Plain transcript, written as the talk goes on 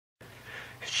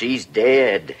She's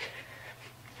dead.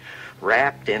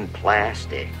 Wrapped in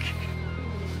plastic.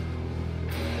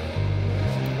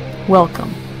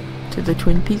 Welcome to the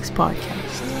Twin Peaks podcast.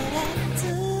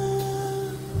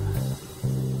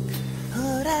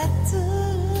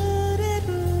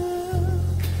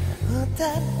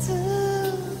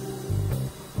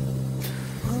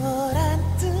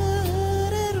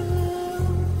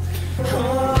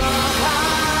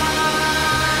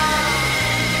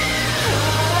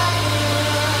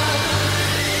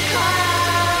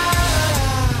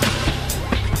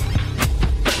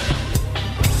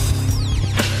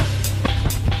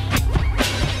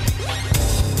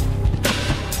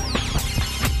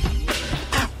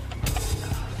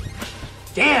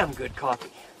 Damn good coffee.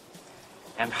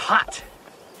 And hot.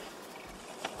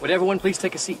 Would everyone please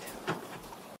take a seat?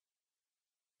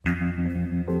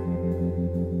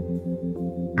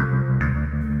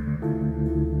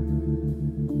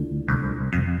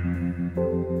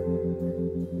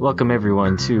 Welcome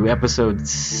everyone to episode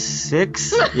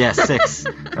 6? Yeah, 6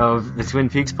 of the Twin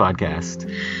Peaks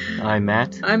podcast. I'm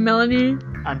Matt. I'm Melanie.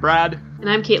 I'm Brad. And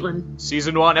I'm Caitlin.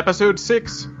 Season 1, episode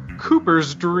 6,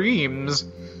 Cooper's Dreams.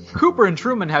 Cooper and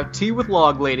Truman have tea with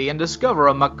Log Lady and discover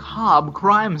a macabre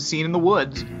crime scene in the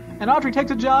woods. And Audrey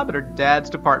takes a job at her dad's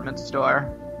department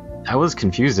store. I was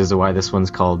confused as to why this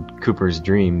one's called Cooper's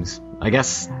Dreams. I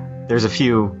guess there's a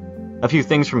few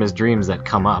things from his dreams that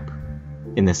come up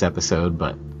in this episode,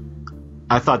 but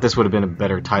I thought this would have been a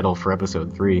better title for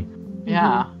episode 3.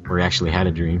 Yeah. Where he actually had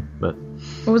a dream, but...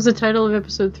 What was the title of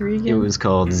episode 3 again? It was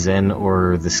called Zen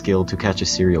or the Skill to Catch a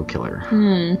Serial Killer.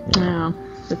 Yeah,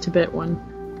 the Tibet one.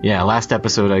 Yeah, last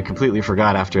episode I completely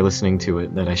forgot after listening to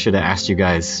it that I should have asked you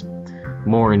guys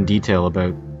more in detail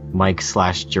about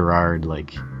Mike/Gerard.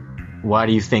 Like, why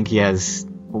do you think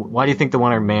the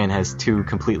One-Armed Man has two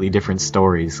completely different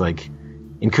stories? Like,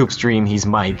 in Coop's dream he's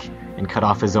Mike and cut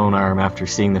off his own arm after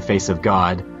seeing the face of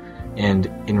God, and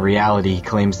in reality he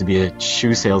claims to be a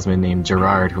shoe salesman named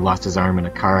Gerard who lost his arm in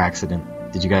a car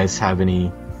accident. Did you guys have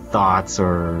any thoughts,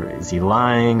 or is he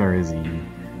lying, or is he...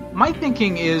 My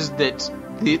thinking is that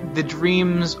the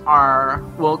dreams are,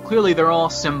 well, clearly they're all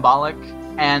symbolic,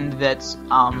 and that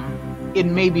it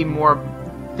may be more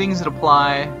things that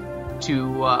apply to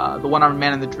the One-Armed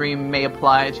Man in the dream may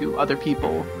apply to other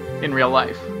people in real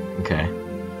life. Okay.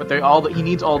 But he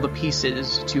needs all the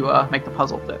pieces to make the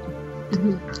puzzle fit.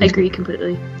 I agree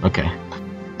completely. Okay.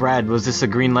 Brad, was this a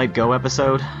green light go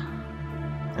episode?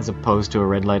 As opposed to a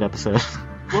red light episode?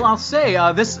 Well, I'll say,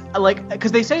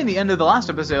 because they say in the end of the last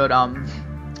episode,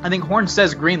 I think Horn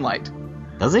says green light.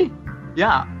 Does he?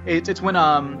 Yeah. It's when,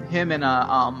 him and,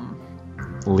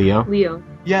 Leo?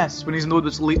 Yes, when he's in the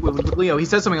woods with Leo, he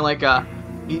says something like,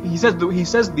 he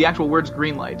says the actual words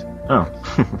green light. Oh.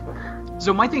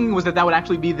 So my thinking was that would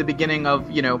actually be the beginning of,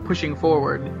 pushing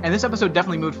forward. And this episode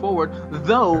definitely moved forward,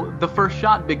 though the first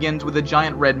shot begins with a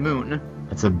giant red moon.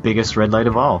 That's the biggest red light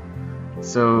of all.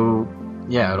 So,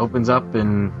 yeah, it opens up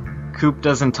and Coop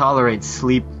doesn't tolerate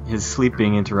his sleep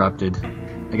being interrupted.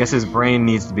 I guess his brain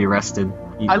needs to be rested.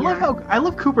 I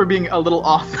love Cooper being a little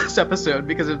off this episode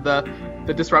because of the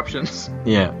disruptions.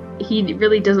 Yeah. He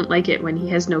really doesn't like it when he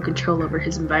has no control over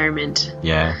his environment.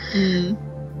 Yeah.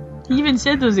 He even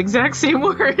said those exact same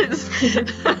words.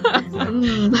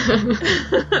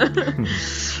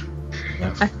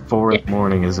 4 in the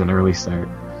morning is an early start.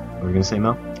 What were you going to say,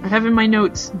 Mel? I have in my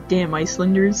notes, damn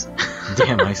Icelanders.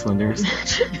 Damn Icelanders.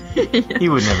 Yeah. He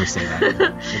would never say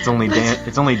that. It's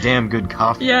only damn good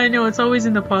coffee. Yeah, I know, it's always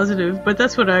in the positive, but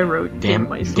that's what I wrote.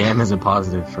 Damn Icelanders. Damn is a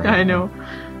positive for him. I know.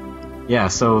 Yeah,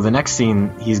 so the next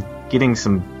scene, he's getting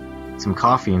some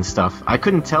coffee and stuff. I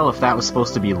couldn't tell if that was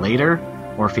supposed to be later,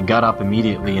 or if he got up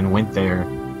immediately and went there.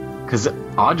 Because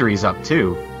Audrey's up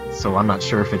too, so I'm not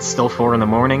sure if it's still 4 in the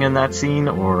morning in that scene,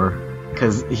 or...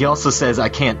 Because he also says, I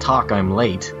can't talk, I'm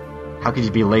late. How could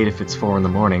you be late if it's 4 in the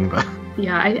morning? But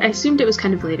yeah, I assumed it was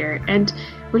kind of later. And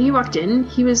when he walked in,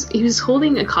 he was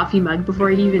holding a coffee mug before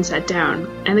he even sat down.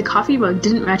 And the coffee mug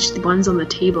didn't match the ones on the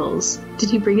tables. Did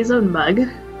he bring his own mug?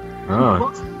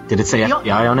 Oh, did it say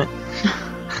FBI on it?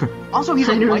 Also, he's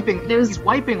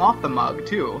wiping off the mug,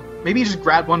 too. Maybe he just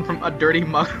grabbed one from a dirty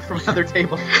mug from another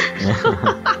table.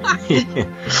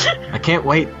 I can't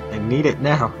wait. I need it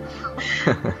now.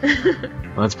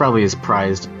 Well, it's probably his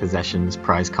prized possession, his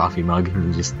prized coffee mug,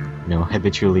 and he just,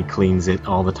 habitually cleans it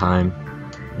all the time.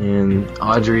 And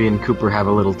Audrey and Cooper have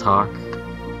a little talk.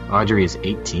 Audrey is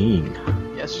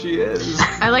 18. Yes, she is.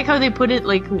 I like how they put it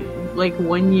like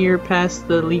 1 year past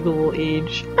the legal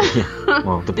age. Yeah,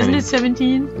 well, depending. Isn't it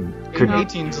 17?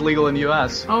 18 is legal in the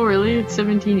U.S. Oh, really? It's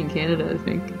 17 in Canada, I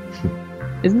think.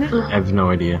 isn't it? I have no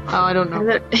idea. Oh, I don't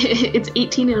know. It's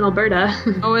 18 in Alberta.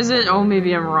 Oh, is it? Oh,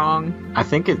 maybe I'm wrong. I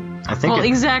think Well,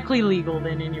 exactly legal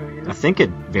then, anyways. I think it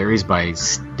varies by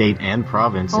state and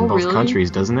province in both really?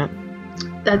 countries, doesn't it?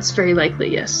 That's very likely,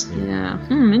 yes. Yeah.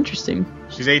 Interesting.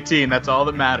 She's 18, that's all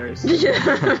that matters.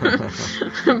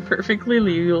 Perfectly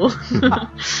legal.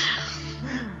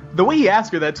 The way he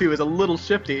asked her that, too, is a little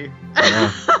shifty.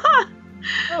 Yeah.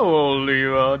 How old are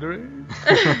you, Audrey?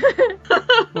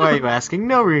 Why are you asking?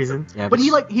 No reason. Yeah, But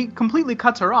he completely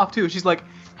cuts her off, too. She's like,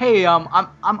 hey, I'm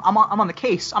on the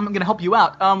case. I'm gonna help you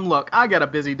out. Look, I got a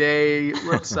busy day.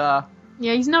 Let's, Yeah,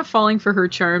 he's not falling for her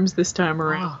charms this time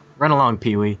around. Run along,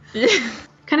 Pee-wee.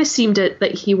 Kind of seemed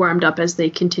that he warmed up as they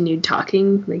continued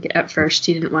talking. Like, at first,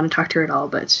 he didn't want to talk to her at all,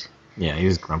 but... Yeah, he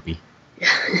was grumpy.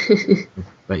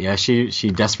 But yeah, she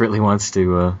desperately wants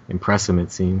to impress him,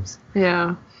 it seems.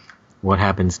 Yeah. What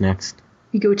happens next?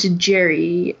 We go to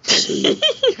Jerry.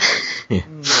 Yeah.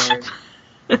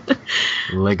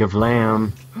 Leg of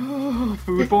lamb.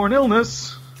 foodborne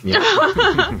illness. Yeah.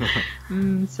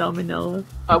 Salmonella.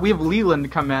 We have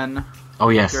Leland come in Oh,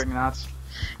 yes. during that.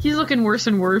 He's looking worse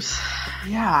and worse.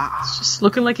 Yeah. Just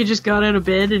looking like he just got out of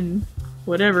bed and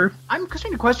whatever. I'm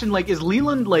starting to question, like, is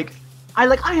Leland, like...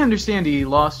 I understand he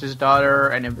lost his daughter,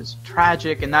 and it was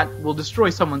tragic, and that will destroy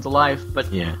someone's life,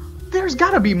 but Yeah. there's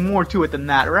gotta be more to it than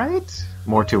that, right?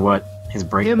 More to what? His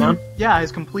breakdown?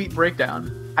 His complete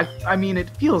breakdown. I mean, it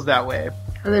feels that way.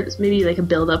 Or there's maybe like a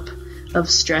buildup of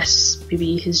stress,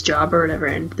 maybe his job or whatever,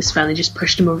 and this finally just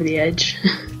pushed him over the edge.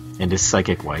 And his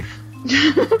psychic wife.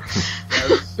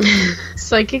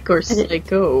 Psychic or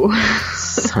psycho?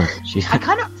 She,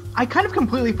 I kind of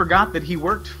completely forgot that he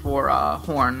worked for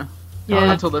Horn.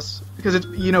 Yeah. Until this, because it's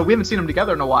we haven't seen them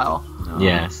together in a while.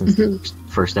 yeah, since the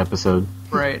first episode.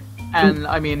 Right. And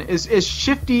I mean, is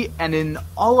shifty and in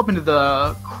all up into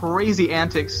the crazy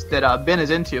antics that Ben is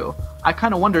into. I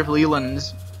kind of wonder if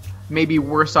Leland's maybe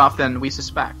worse off than we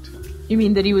suspect. You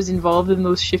mean that he was involved in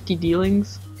those shifty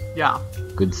dealings? Yeah.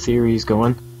 Good series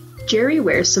going. Jerry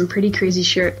wears some pretty crazy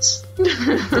shirts.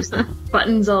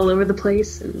 Buttons all over the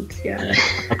place, and yeah.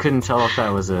 I couldn't tell if that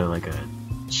was a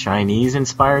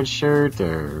Chinese-inspired shirt,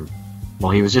 or...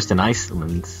 Well, he was just in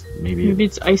Iceland. Maybe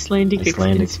it's Icelandic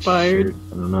inspired. Shirt.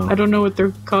 I don't know. I don't know what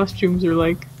their costumes are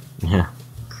like. Yeah.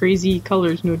 Crazy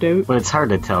colors, no doubt. But it's hard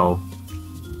to tell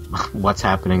what's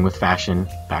happening with fashion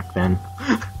back then.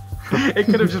 It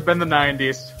could have just been the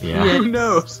 90s. Yeah. Yeah. Who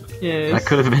knows? Yes. That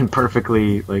could have been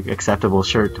perfectly acceptable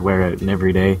shirt to wear in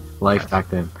everyday life back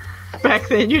then. Back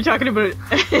then, you're talking about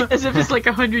it as if it's like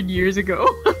 100 years ago.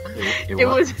 It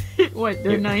was what,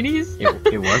 the 90s?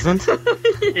 It wasn't?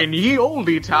 In ye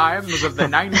oldie times of the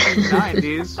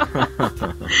 1990s.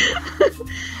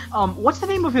 What's the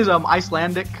name of his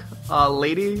Icelandic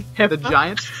lady? Heppa? The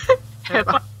giant?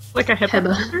 Heppa. Like a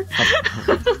Heppa.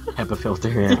 HEPA filter,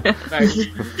 yeah. Nice.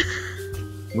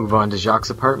 Move on to Jacques'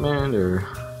 apartment, or...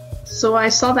 So I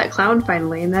saw that clown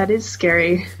finally, and that is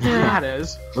scary. That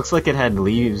is. Looks like it had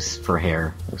leaves for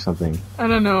hair or something. I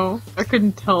don't know. I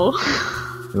couldn't tell.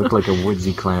 It looked like a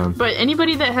woodsy clown. But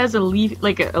anybody that has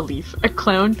a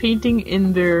clown painting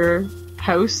in their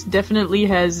house definitely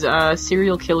has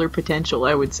serial killer potential,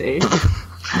 I would say.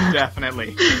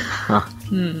 Definitely.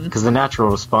 Because the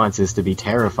natural response is to be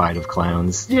terrified of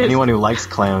clowns. Yes. Anyone who likes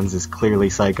clowns is clearly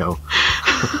psycho.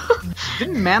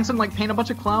 Didn't Manson paint a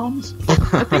bunch of clowns?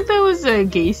 I think that was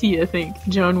Gacy, I think.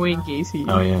 John Wayne Gacy.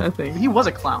 Oh, yeah. I think. He was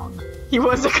a clown. He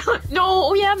was a clown.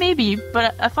 No, yeah, maybe.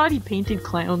 But I thought he painted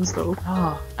clowns, though.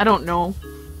 Oh. I don't know.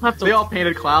 I'll have to... They all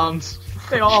painted clowns.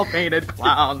 They all painted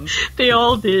clowns. They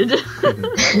all did.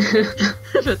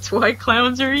 That's why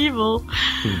clowns are evil.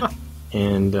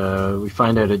 And we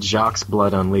find out it's Jacques'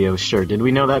 blood on Leo's shirt. Did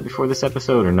we know that before this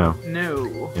episode, or no?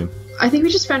 No. Yeah. I think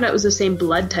we just found out it was the same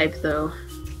blood type, though.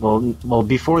 Well,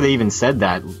 before they even said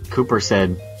that, Cooper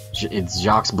said it's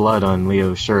Jacques' blood on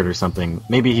Leo's shirt or something.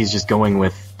 Maybe he's just going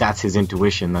with that's his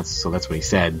intuition. That's what he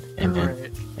said, and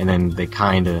then they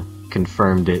kind of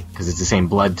confirmed it because it's the same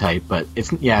blood type. But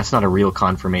it's not a real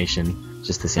confirmation,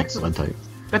 just the same blood type.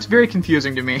 That's very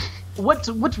confusing to me.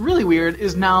 What's really weird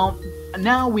is now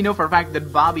we know for a fact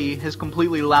that Bobby has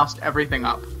completely loused everything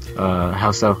up.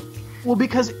 How so? Well,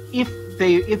 because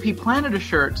if he planted a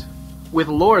shirt with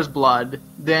Laura's blood,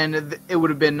 then it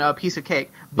would have been a piece of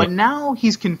cake. But now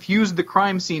he's confused the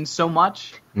crime scene so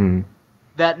much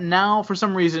that now, for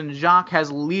some reason, Jacques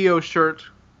has Leo's shirt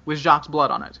with Jacques'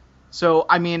 blood on it. So,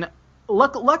 I mean,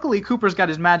 luckily Cooper's got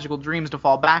his magical dreams to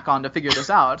fall back on to figure this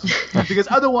out, because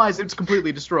otherwise it's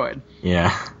completely destroyed.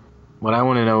 Yeah. What I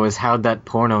want to know is how'd that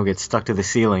porno get stuck to the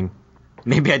ceiling?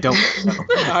 Maybe I don't know.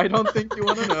 I don't think you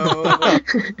want to know.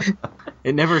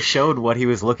 It never showed what he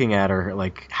was looking at or,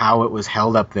 like, how it was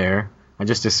held up there. I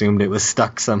just assumed it was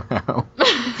stuck somehow.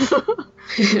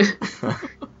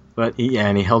 But, he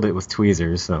held it with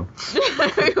tweezers, so...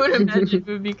 I would imagine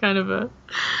it would be kind of a...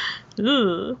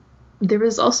 Ugh. There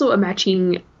was also a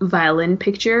matching violin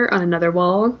picture on another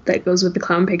wall that goes with the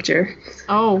clown picture.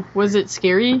 Oh, was it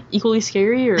scary? Equally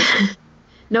scary, or...?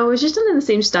 No, it was just done in the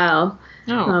same style.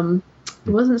 Oh. It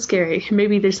wasn't scary.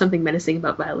 Maybe there's something menacing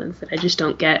about violins that I just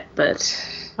don't get, but...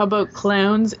 How about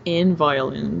clowns and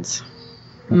violins?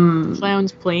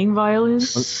 Clowns playing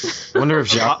violins? I wonder if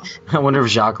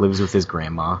Jacques lives with his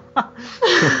grandma.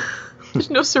 There's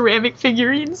no ceramic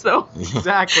figurines, though.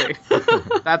 Exactly.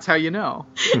 That's how you know.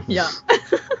 Yeah.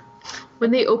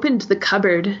 When they opened the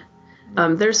cupboard,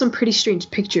 there are some pretty strange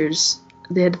pictures.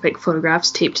 They had, like,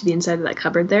 photographs taped to the inside of that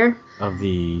cupboard there. Of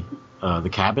the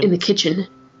cabin? In the kitchen.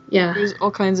 Yeah. There's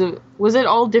all kinds of... Was it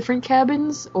all different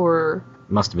cabins, or...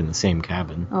 Must have been the same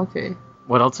cabin. Okay.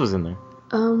 What else was in there?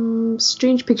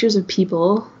 Strange pictures of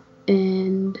people,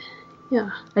 and yeah,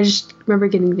 I just remember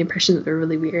getting the impression that they're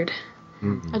really weird.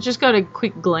 I just got a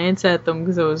quick glance at them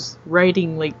because I was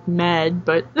writing like mad,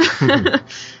 but I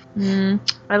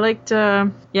liked,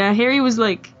 Harry was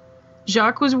like,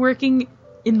 Jacques was working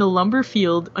in the lumber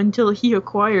field until he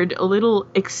acquired a little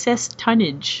excess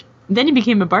tonnage. Then he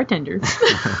became a bartender.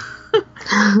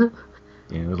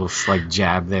 Yeah, a little slight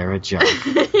jab there at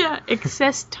Jacques. Yeah,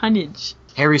 excess tonnage.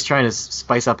 Harry's trying to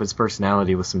spice up his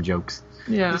personality with some jokes.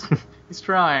 Yeah. He's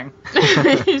trying.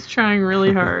 He's trying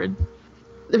really hard.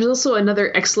 There was also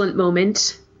another excellent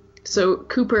moment. So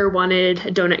Cooper wanted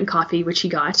a donut and coffee, which he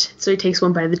got. So he takes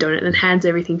one bite of the donut and then hands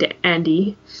everything to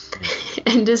Andy.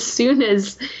 And as soon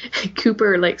as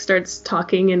Cooper like starts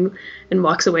talking and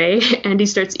walks away, Andy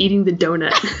starts eating the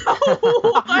donut.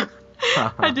 What?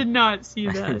 I did not see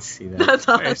that. I didn't see that. That's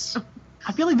awesome.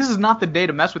 I feel like this is not the day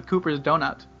to mess with Cooper's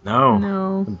donut.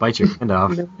 No. Bite your hand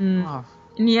off. Oh.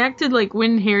 And he acted like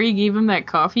when Harry gave him that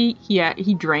coffee,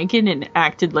 he drank it and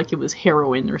acted like it was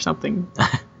heroin or something.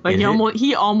 Like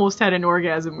he almost had an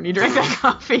orgasm when he drank that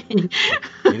coffee.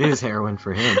 It is heroin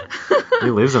for him.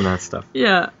 He lives on that stuff.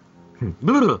 Yeah. I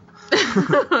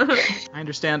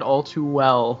understand all too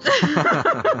well.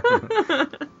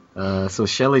 So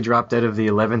Shelley dropped out of the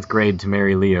 11th grade to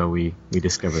marry Leo, we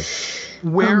discovered.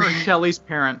 Where are Shelley's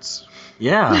parents?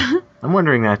 Yeah, I'm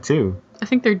wondering that too. I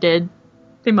think they're dead.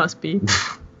 They must be.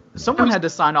 Someone had to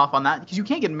sign off on that, because you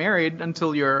can't get married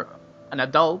until you're an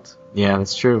adult. Yeah,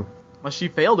 that's true. Unless she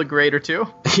failed a grade or two.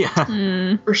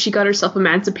 Yeah. Or she got herself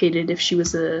emancipated if she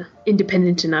was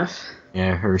independent enough.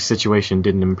 Yeah, her situation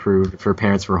didn't improve if her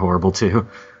parents were horrible too.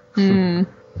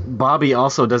 Bobby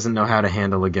also doesn't know how to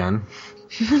handle a gun.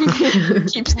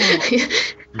 Keeps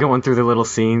Going through the little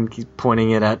scene, keeps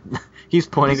pointing it at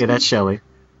Shelley.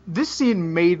 This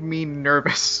scene made me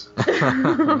nervous.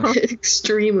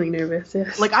 Extremely nervous,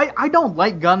 yes. Like, I don't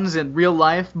like guns in real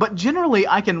life, but generally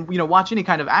I can, watch any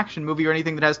kind of action movie or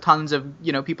anything that has tons of,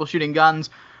 people shooting guns.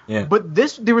 Yeah. But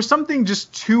there was something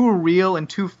just too real and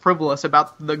too frivolous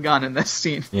about the gun in this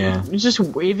scene. Yeah. He's just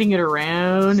waving it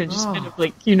around and just kind of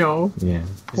like, yeah.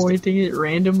 pointing it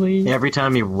randomly. Yeah, every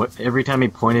time he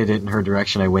pointed it in her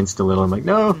direction, I winced a little. I'm like,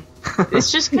 no.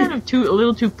 It's just kind of a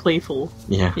little too playful.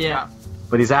 Yeah. Yeah.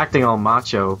 But he's acting all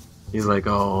macho. He's like,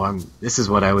 this is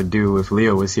what I would do if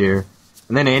Leo was here.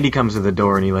 And then Andy comes to the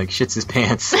door and he like shits his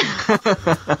pants.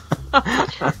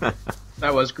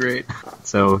 That was great.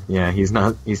 So yeah, he's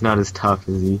not as tough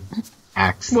as he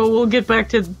acts. Well, we'll get back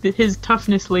to his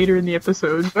toughness later in the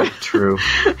episode. But True.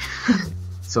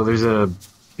 So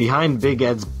behind Big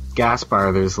Ed's gas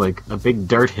bar, there's like a big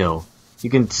dirt hill. You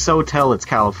can so tell it's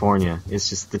California. It's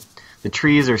just the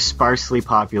trees are sparsely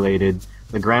populated.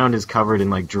 The ground is covered in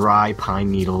like dry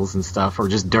pine needles and stuff, or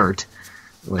just dirt.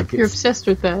 Like you're obsessed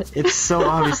with that. It's so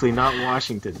obviously not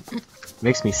Washington.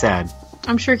 Makes me sad.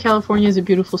 I'm sure California is a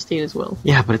beautiful state as well.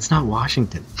 Yeah, but it's not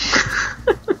Washington.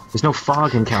 There's no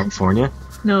fog in California.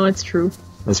 No, it's true.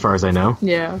 As far as I know.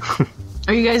 Yeah.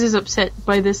 Are you guys as upset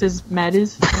by this as Matt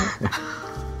is?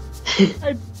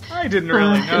 I didn't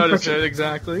really notice it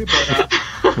exactly, but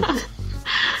we'll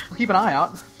keep an eye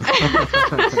out.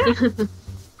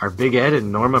 Are Big Ed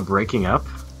and Norma breaking up?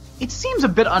 It seems a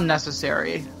bit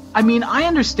unnecessary. I mean, I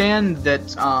understand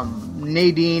that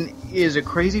Nadine is a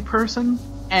crazy person,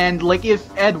 and like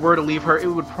if Ed were to leave her, it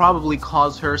would probably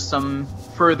cause her some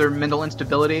further mental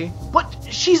instability. But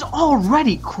she's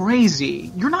already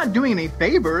crazy. You're not doing any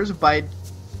favors by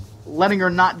letting her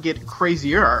not get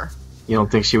crazier. You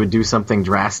don't think she would do something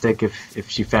drastic if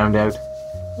she found out?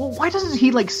 Well, why doesn't he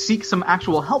like seek some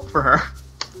actual help for her?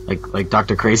 Like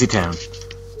Dr. Crazy Town.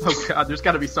 Oh god, there's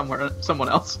got to be someone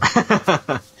else.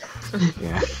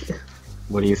 Yeah.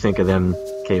 What do you think of them,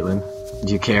 Caitlin?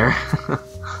 Do you care?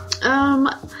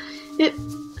 It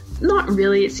not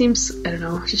really. It seems, I don't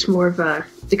know, just more of a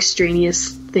extraneous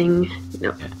thing.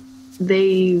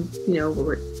 They,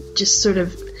 were just sort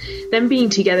of, them being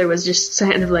together was just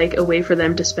kind of like a way for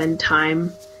them to spend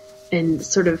time and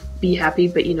sort of be happy,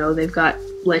 but they've got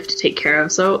life to take care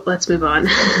of, so let's move on.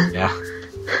 Yeah.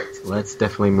 Let's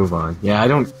definitely move on.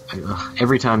 Yeah,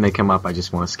 every time they come up, I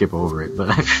just want to skip over it, but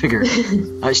I figure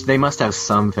they must have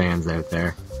some fans out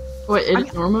there. What, Ed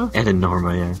and Norma? Ed and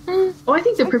Norma, yeah. Oh, I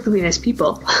think they're perfectly nice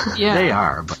people. Yeah. They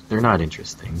are, but they're not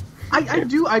interesting. I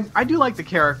do like the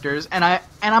characters, and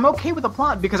I'm okay with the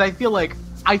plot because I feel like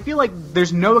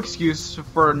there's no excuse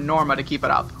for Norma to keep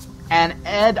it up. And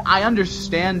Ed, I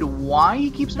understand why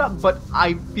he keeps it up, but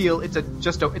I feel it's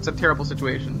a terrible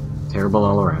situation. Terrible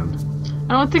all around.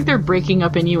 I don't think they're breaking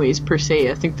up anyways, per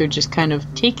se. I think they're just kind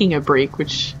of taking a break,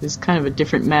 which is kind of a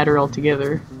different matter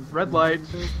altogether. Red light.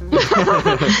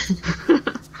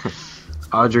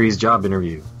 Audrey's job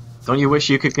interview. Don't you wish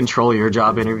you could control your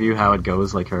job interview how it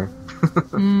goes like her?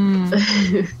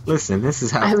 Listen, this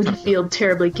is how... I would feel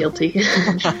terribly guilty.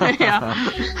 Yeah.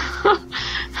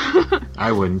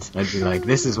 I wouldn't. I'd be like,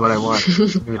 this is what I want.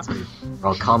 Give it to me. Or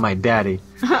I'll call my daddy.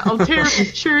 I'll tear my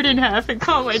shirt in half and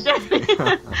call my daddy.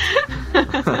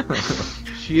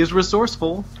 She is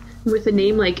resourceful. With a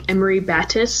name like Emery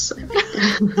Battis.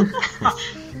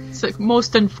 It's the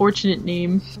most unfortunate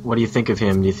name. What do you think of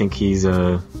him? Do you think he's, I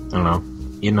don't know,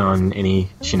 in on any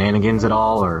shenanigans at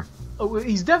all, or... Oh,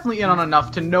 he's definitely in on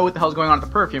enough to know what the hell's going on at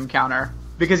the perfume counter.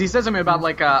 Because he says something about,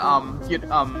 like,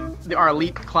 our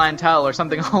elite clientele or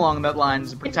something along that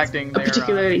lines, protecting their...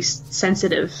 particularly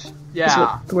sensitive. Yeah. Is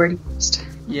what the word he used.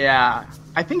 Yeah.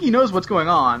 I think he knows what's going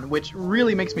on, which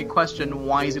really makes me question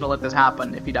why he's going to let this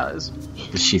happen if he does.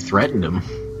 Does she threaten him?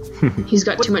 He's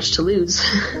got too much to lose.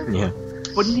 Yeah.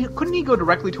 But couldn't he go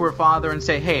directly to her father and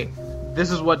say, hey,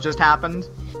 this is what just happened?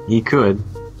 He could.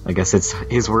 I guess it's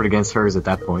his word against hers at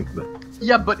that point, but...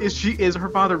 Yeah, but is her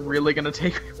father really going to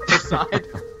take her side?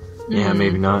 Yeah,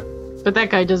 maybe not. But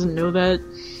that guy doesn't know that.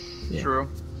 Yeah. True.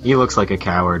 He looks like a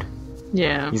coward.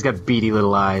 Yeah. He's got beady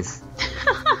little eyes.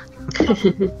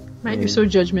 Matt, you're so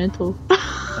judgmental.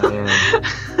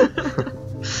 I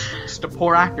am. Just a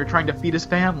poor actor trying to feed his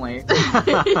family.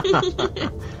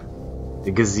 The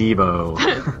gazebo.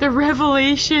 The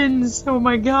revelations! Oh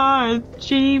my god.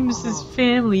 James's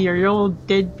family are all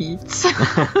deadbeats.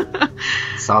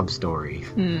 Sob story.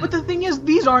 But the thing is,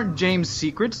 these aren't James'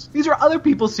 secrets. These are other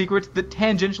people's secrets that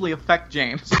tangentially affect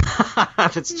James.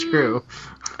 That's true.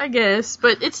 I guess,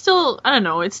 but it's still, I don't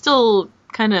know, it still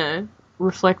kind of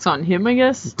reflects on him, I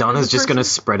guess. Donna's just gonna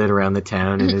spread it around the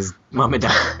town, and his mom and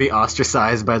dad will be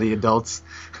ostracized by the adults.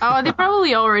 Oh, they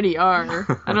probably already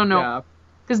are. I don't know. Yeah.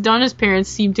 Because Donna's parents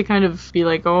seem to kind of be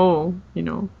like, oh,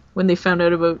 when they found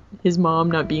out about his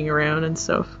mom not being around and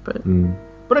stuff. But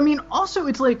But I mean, also,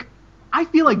 it's like, I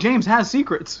feel like James has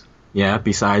secrets. Yeah,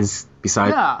 besides.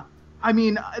 Yeah. I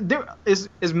mean, there is,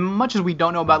 as much as we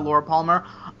don't know about Laura Palmer,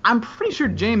 I'm pretty sure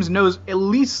James knows at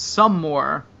least some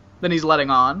more than he's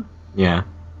letting on. Yeah.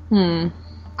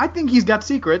 I think he's got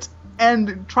secrets,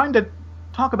 and trying to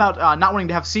talk about not wanting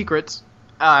to have secrets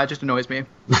just annoys me.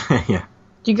 Yeah.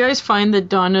 do you guys find that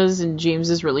Donna's and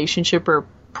James's relationship are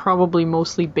probably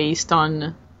mostly based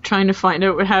on trying to find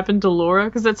out what happened to Laura?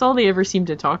 Because that's all they ever seem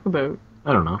to talk about.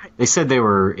 I don't know. They said they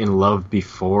were in love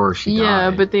before she died.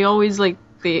 Yeah, but they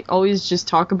always just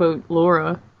talk about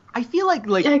Laura. I feel like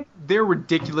they're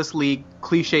ridiculously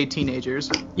cliche teenagers.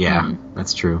 Yeah,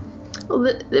 that's true. Well,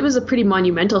 it was a pretty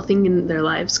monumental thing in their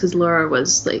lives because Laura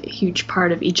was like a huge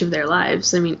part of each of their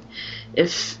lives. I mean,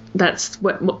 if that's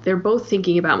what they're both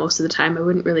thinking about most of the time, I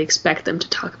wouldn't really expect them to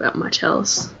talk about much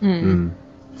else.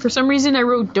 For some reason, I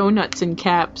wrote donuts in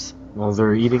caps. Well,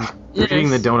 they're eating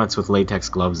the donuts with latex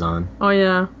gloves on. Oh,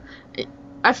 yeah.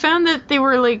 I found that they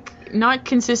were, not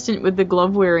consistent with the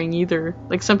glove wearing either.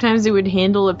 Like, sometimes they would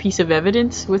handle a piece of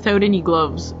evidence without any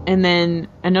gloves, and then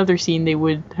another scene they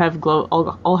would have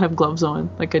all have gloves on.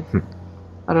 I don't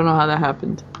know how that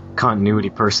happened. Continuity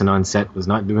person on set was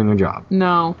not doing their job.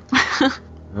 No.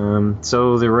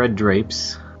 So the red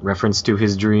drapes, reference to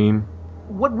his dream.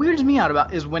 What weirds me out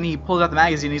about is when he pulls out the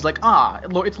magazine, he's like,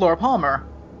 it's Laura Palmer.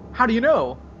 How do you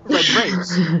know? Red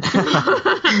drapes. Is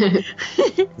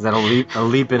that a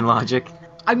leap in logic?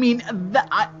 I mean,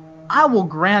 I will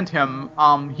grant him,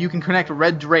 you can connect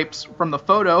red drapes from the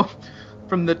photo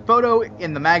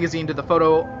in the magazine to the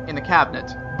photo in the cabinet.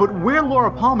 But where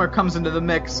Laura Palmer comes into the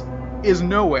mix is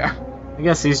nowhere. I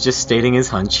guess he's just stating his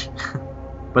hunch.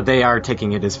 But they are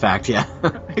taking it as fact, yeah.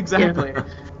 Exactly.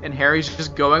 And Harry's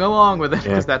just going along with it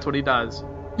because Yeah. that's what he does.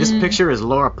 This picture is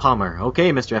Laura Palmer.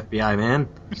 Okay, Mr. FBI man.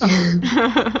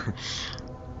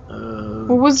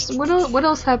 What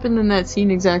else happened in that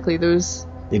scene exactly? Those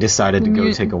They decided to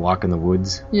go take a walk in the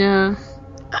woods. yeah.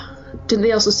 Didn't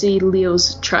they also see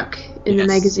Leo's truck in the Yes.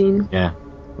 magazine? Yeah,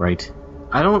 right.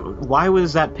 Why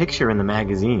was that picture in the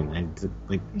magazine?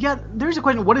 Yeah, there's a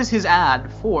question. What is his ad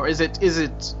for? Is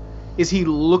he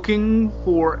looking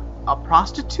for a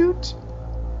prostitute?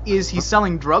 Is he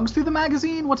selling drugs through the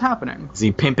magazine? What's happening? Is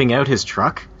he pimping out his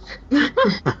truck?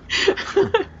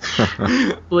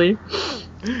 Probably.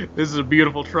 This is a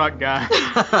beautiful truck, guy.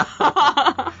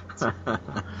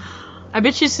 I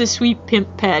bet you it's a sweet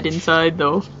pimp pad inside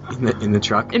though. In the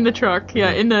truck? In the truck,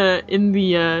 yeah. In the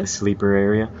The sleeper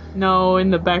area? no,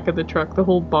 in the back of the truck, the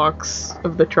whole box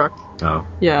of the truck. Oh.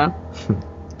 Yeah.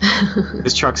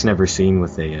 This truck's never seen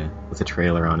with a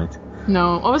trailer on it.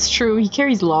 No. Oh, it's true. He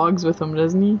carries logs with him,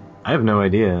 doesn't he? I have no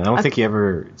idea. I don't think you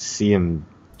ever see him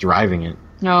driving it.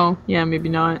 No. Yeah, maybe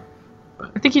not.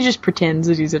 I think he just pretends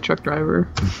that he's a truck driver.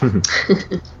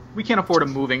 We can't afford a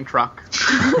moving truck.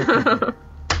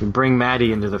 We bring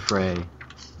Maddie into the fray.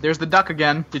 There's the duck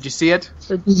again. Did you see it?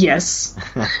 Yes.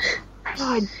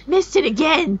 God, missed it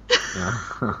again.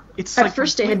 It's At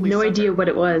first, I had no completely idea what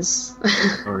it was.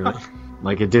 Oh, really?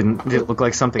 Like it didn't look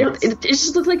like something else? It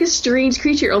just looked like a strange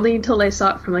creature. Only until I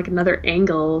saw it from like another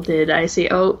angle did I say,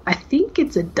 "Oh, I think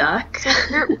it's a duck."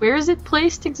 Where is it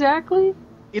placed exactly?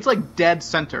 It's like dead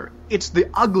center. It's the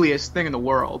ugliest thing in the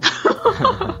world.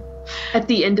 At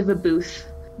the end of a booth.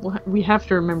 We have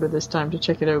to remember this time to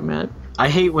check it out, Matt. I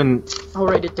hate when I'll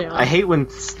write it down.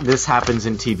 this happens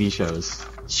in TV shows.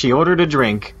 She ordered a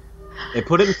drink, they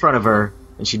put it in front of her,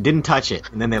 and she didn't touch it,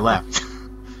 and then they left.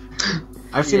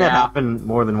 I've seen that happen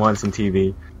more than once in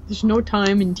TV. There's no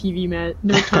time in TV, Matt.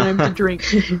 No time to drink.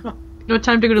 No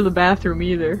time to go to the bathroom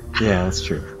either. Yeah, that's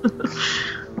true.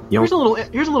 Here's a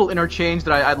little interchange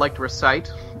that I'd like to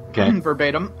recite. Okay.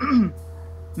 Verbatim.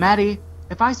 Maddie,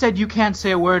 if I said you can't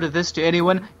say a word of this to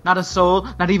anyone, not a soul,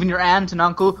 not even your aunt and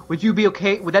uncle, would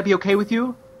that be okay with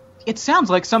you? It sounds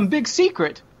like some big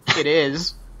secret. It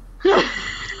is.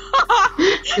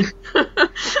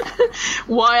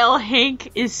 While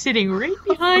Hank is sitting right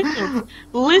behind him,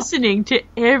 listening to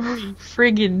every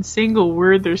friggin' single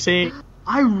word they're saying.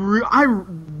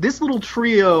 This little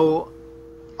trio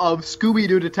of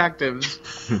Scooby-Doo detectives,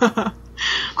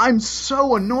 I'm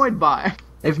so annoyed by.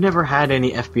 They've never had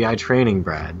any FBI training,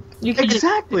 Brad.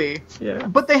 Exactly. Yeah.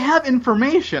 But they have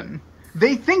information.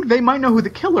 They think they might know who the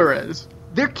killer is.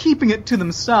 They're keeping it to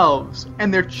themselves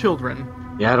and their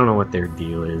children. Yeah, I don't know what their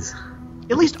deal is.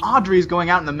 At least Audrey's going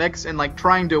out in the mix and like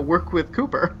trying to work with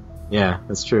Cooper. Yeah,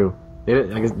 that's true.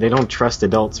 I guess they don't trust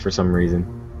adults for some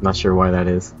reason. Not sure why that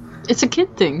is. It's a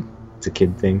kid thing. It's a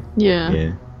kid thing. Yeah.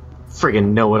 Yeah. Friggin'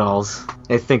 know-it-alls.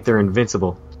 They think they're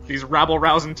invincible. These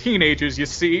rabble-rousing teenagers, you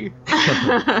see.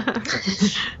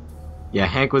 Yeah,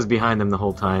 Hank was behind them the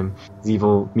whole time. His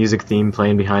evil music theme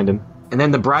playing behind him. And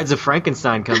then the Brides of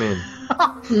Frankenstein come in.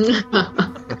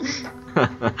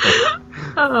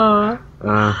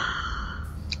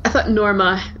 I thought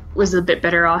Norma was a bit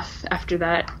better off after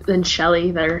that than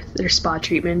Shelley, their spa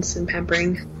treatments and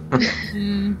pampering.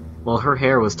 Well, her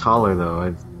hair was taller,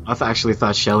 though. I actually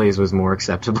thought Shelley's was more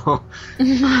acceptable.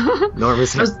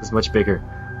 Norma's hair was much bigger.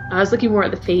 I was looking more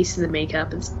at the face and the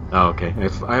makeup. And Oh, okay.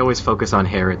 I always focus on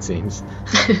hair, it seems.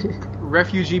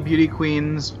 Refugee beauty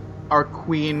queens are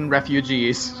queen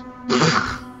refugees.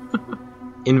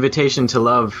 Invitation to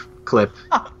Love clip.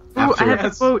 Oh, I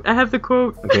have the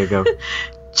quote. Okay, go.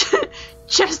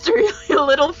 Chester, you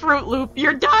little Fruit Loop,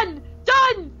 you're done!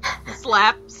 Done!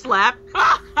 Slap, slap.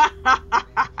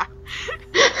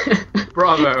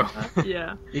 Bravo.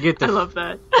 Yeah. You get I love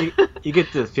that. you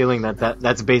get the feeling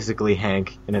that's basically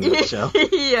Hank in a nutshell.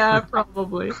 Yeah,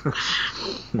 probably.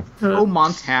 Oh,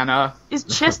 Montana. Is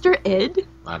Chester Ed?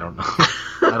 I don't know.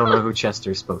 I don't know who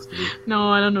Chester's supposed to be. No,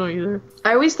 I don't know either.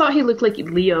 I always thought he looked like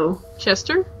Leo.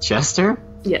 Chester? Chester?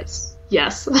 Yes.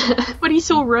 Yes. But he's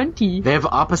so runty. They have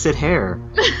opposite hair.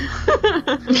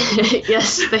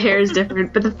 Yes, the hair is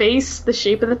different, but the face, the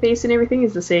shape of the face and everything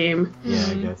is the same. Yeah,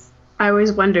 I guess. I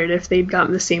always wondered if they'd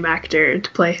gotten the same actor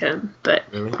to play him, but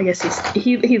Really? I guess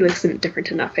he looks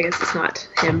different enough. I guess it's not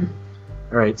him.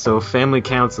 Alright, so family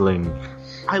counseling.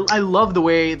 I love the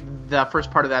way the first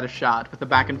part of that is shot with the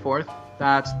back and forth.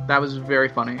 That was very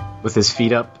funny. With his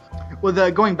feet up. Well,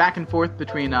 the going back and forth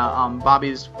between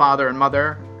Bobby's father and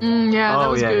mother. Yeah, that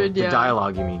was good, yeah. The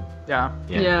dialogue, you mean. Yeah.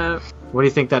 Yeah. What do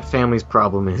you think that family's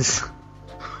problem is?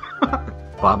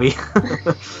 Bobby?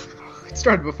 It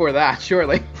started before that,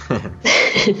 surely.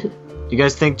 You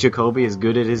guys think Jacoby is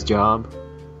good at his job?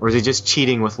 Or is he just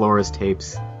cheating with Laura's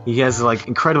tapes? He has, like,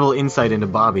 incredible insight into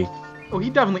Bobby. Oh, he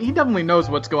definitely knows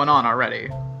what's going on already.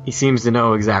 He seems to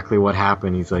know exactly what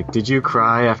happened. He's like, did you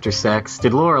cry after sex?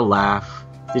 Did Laura laugh?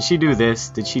 Did she do this?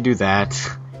 Did she do that?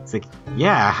 It's like,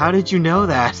 yeah, how did you know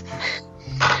that?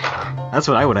 That's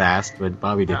what I would have asked, but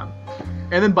Bobby didn't. Yeah.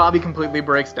 And then Bobby completely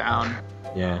breaks down.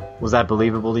 Yeah. Was that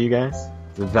believable to you guys?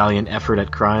 It's a valiant effort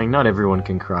at crying. Not everyone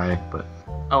can cry, but...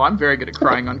 Oh, I'm very good at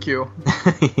crying on cue.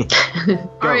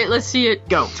 Alright, let's see it.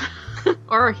 Go.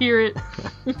 Or hear it.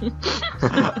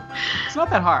 It's not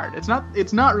that hard.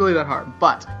 It's not really that hard.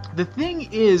 But the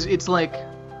thing is, it's like,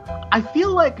 I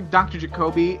feel like Dr.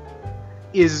 Jacoby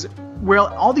is where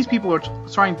all these people are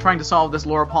trying to solve this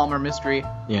Laura Palmer mystery.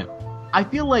 Yeah. I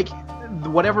feel like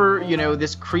whatever,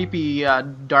 this creepy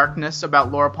darkness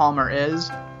about Laura Palmer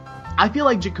is, I feel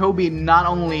like Jacoby not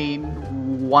only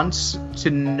wants to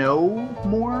know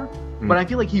more, but I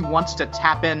feel like he wants to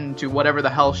tap into whatever the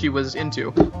hell she was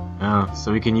into. Oh,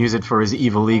 so he can use it for his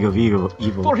evil league of evil.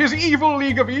 For his evil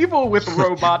league of evil with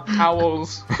robot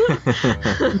towels.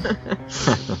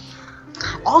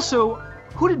 Also,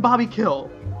 who did Bobby kill?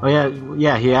 Oh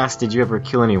yeah, he asked, did you ever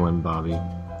kill anyone, Bobby?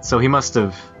 So he must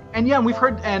have... And yeah, we've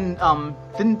heard, and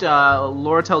didn't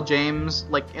Laura tell James,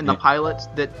 like, in the pilot,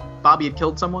 that Bobby had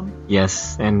killed someone?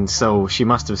 Yes, and so she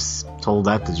must have told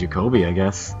that to Jacoby, I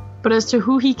guess. But as to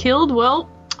who he killed, well...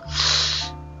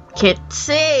 Can't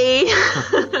say.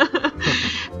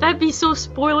 That'd be so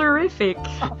spoilerific.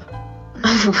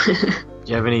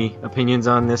 Do you have any opinions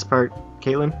on this part,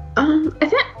 Caitlin? I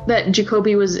think that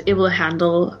Jacoby was able to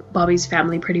handle Bobby's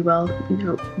family pretty well.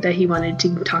 That he wanted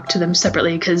to talk to them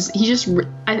separately because he just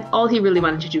all he really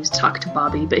wanted to do was talk to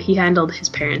Bobby, but he handled his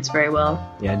parents very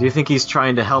well. Yeah. Do you think he's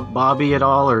trying to help Bobby at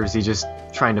all, or is he just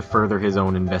trying to further his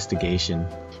own investigation?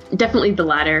 Definitely the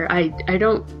latter. I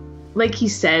don't. Like he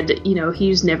said, he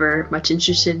was never much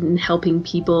interested in helping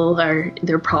people or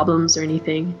their problems or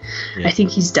anything. Yeah. I think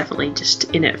he's definitely just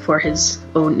in it for his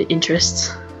own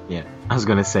interests. Yeah, I was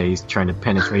gonna say he's trying to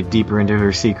penetrate deeper into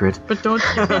her secret. But don't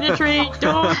penetrate,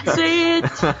 don't say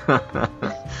it!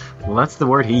 Well, that's the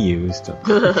word he used.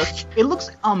 It looks,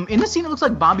 in the scene it looks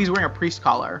like Bobby's wearing a priest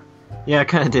collar. Yeah, it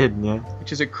kinda did, yeah.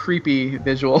 Which is a creepy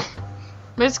visual.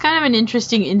 But it's kind of an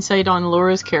interesting insight on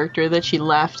Laura's character that she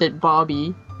laughed at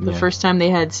Bobby the first time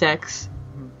they had sex.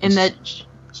 And that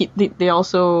they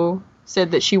also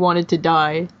said that she wanted to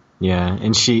die. Yeah,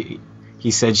 and he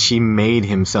said she made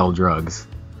him sell drugs.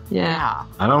 Yeah.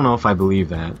 I don't know if I believe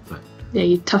that, but... Yeah,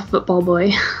 you tough football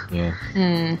boy.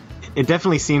 Yeah. It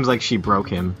definitely seems like she broke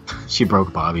him. She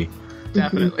broke Bobby.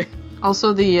 Definitely.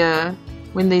 Also,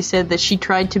 when they said that she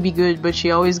tried to be good, but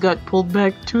she always got pulled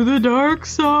back to the dark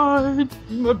side.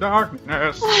 The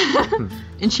darkness.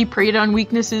 And she preyed on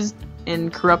weaknesses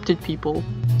and corrupted people.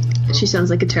 She sounds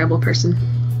like a terrible person.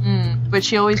 But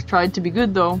she always tried to be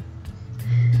good, though.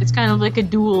 It's kind of like a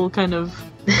dual kind of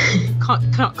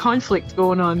conflict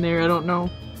going on there. I don't know.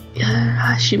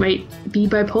 She might be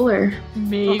bipolar.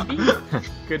 Maybe.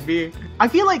 Could be. I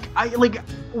feel like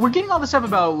we're getting all this stuff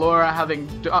about Laura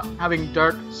having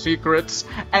dark secrets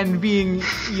and being,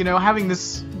 having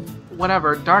this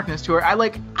whatever darkness to her. I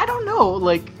don't know.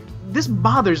 This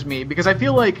bothers me because I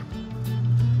feel like,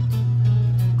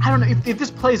 I don't know if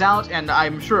this plays out, and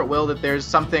I'm sure it will, that there's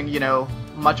something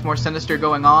much more sinister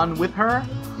going on with her.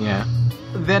 Yeah.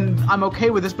 Then I'm okay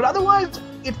with this, but otherwise,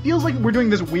 it feels like we're doing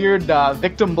this weird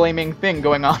victim-blaming thing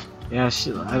going on. Yeah,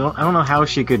 I don't know how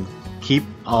she could keep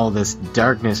all this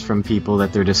darkness from people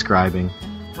that they're describing.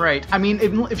 Right. I mean,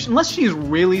 unless she's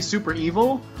really super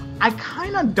evil, I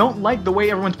kind of don't like the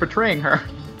way everyone's portraying her.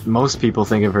 Most people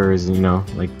think of her as,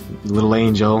 like little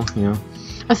angel,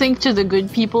 I think to the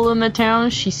good people in the town,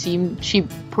 she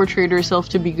portrayed herself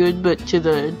to be good, but to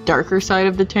the darker side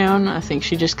of the town, I think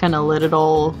she just kind of let it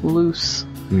all loose.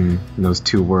 Those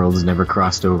two worlds never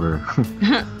crossed over.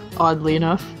 Oddly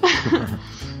enough.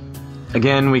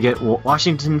 Again, we get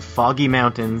Washington foggy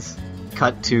mountains,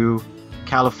 cut to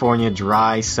California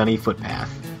dry sunny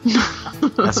footpath.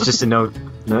 That's just a note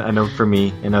for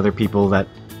me and other people that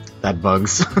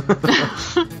bugs.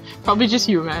 Probably just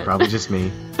you, Matt. Probably just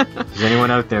me. If there's anyone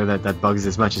out there that bugs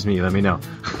as much as me, let me know.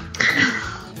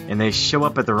 And they show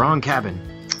up at the wrong cabin.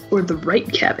 Or the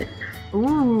right cabin.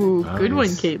 Ooh, good one,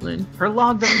 Caitlin. Her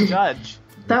log doesn't judge.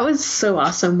 That was so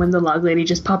awesome when the log lady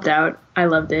just popped out. I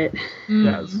loved it.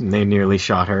 Yes. And they nearly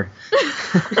shot her.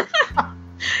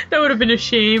 That would have been a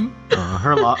shame.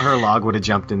 Her log would have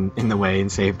jumped in the way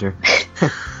and saved her.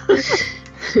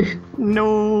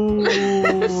 No.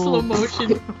 Slow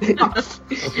motion.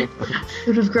 It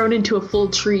would have grown into a full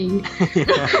tree.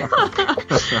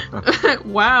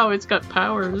 Wow, it's got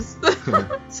powers.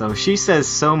 So she says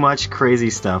so much crazy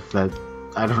stuff that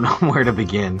I don't know where to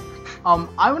begin.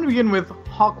 I want to begin with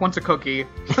Hawk wants a cookie.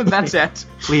 That's it.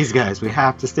 Please, guys, we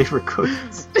have to stay for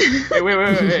cookies. Hey,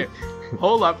 wait.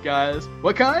 Hold up, guys.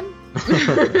 What kind?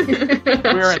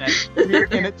 We're in it. We're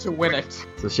in it to win it.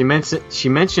 So she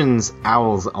mentions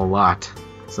owls a lot.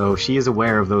 So she is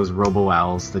aware of those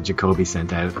robo-owls that Jacoby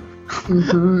sent out.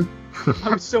 Mm-hmm.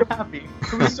 I'm so happy.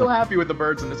 I'm so happy with the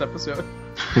birds in this episode.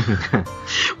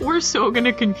 We're so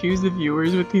gonna confuse the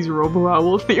viewers with these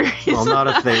robo-owl theories. Well, not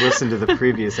if they listen to the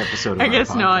previous episode of I our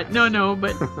guess podcast. not. No,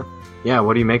 but... Yeah,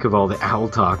 what do you make of all the owl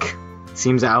talk?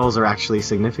 Seems owls are actually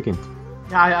significant.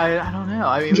 Yeah, I don't know.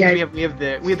 I mean, Yeah. we have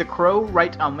the crow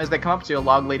right as they come up to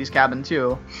Log Lady's cabin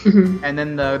too, Mhm. and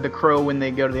then the crow when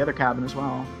they go to the other cabin as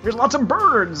well. There's lots of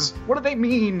birds. What do they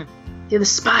mean? They're the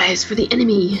spies for the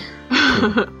enemy.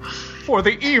 For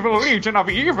the evil legion of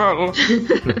evil.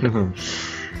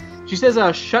 She says,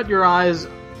 "Shut your eyes,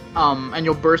 and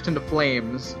you'll burst into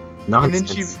flames."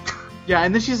 Nonsense.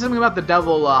 And then she says something about the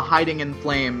devil hiding in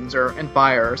flames or in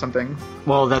fire or something.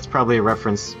 Well, that's probably a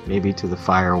reference maybe to the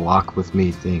fire walk with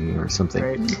me thing or something.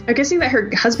 Right. I'm guessing that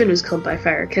her husband was killed by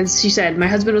fire, because she said, my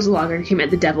husband was a logger, he met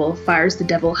the devil, fire's the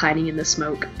devil hiding in the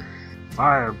smoke.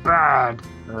 Fire bad.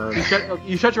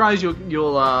 You shut your eyes,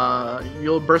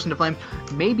 you'll burst into flames.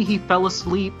 Maybe he fell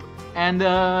asleep and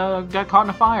got caught in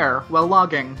a fire while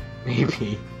logging,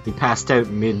 Maybe. He passed out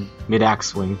mid-axe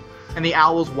swing. and the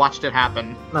owls watched it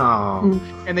happen. No.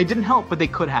 And they didn't help, but they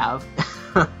could have.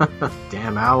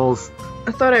 Damn owls.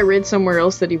 I thought I read somewhere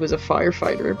else that he was a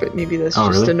firefighter, but maybe that's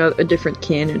Oh, just really? a different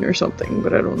canon or something,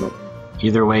 but I don't know.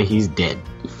 Either way, he's dead.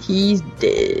 He's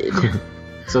dead.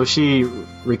 So she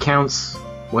recounts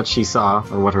what she saw,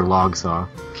 or what her log saw.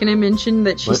 Can I mention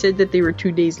that she What? said that they were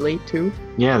 2 days late, too?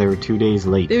 Yeah, they were 2 days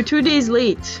late. They were 2 days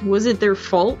late. Was it their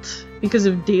fault? Because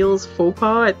of Dale's faux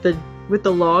pas with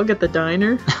the log at the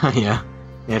diner? Yeah.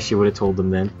 Yeah, she would have told them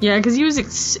then. Yeah, because he was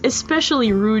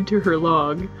especially rude to her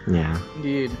log. Yeah.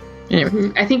 Indeed. Anyway.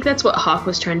 Mhm. I think that's what Hawk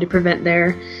was trying to prevent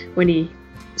there when he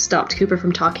stopped Cooper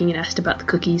from talking and asked about the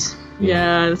cookies.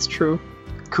 Yeah, that's true.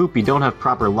 Coop, you don't have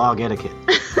proper log etiquette.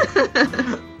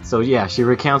 So yeah, she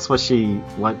recounts what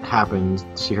happened.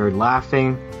 She heard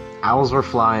laughing, owls were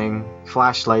flying,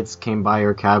 flashlights came by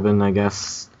her cabin, I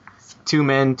guess. 2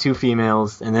 men, 2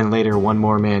 females, and then later 1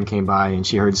 more man came by and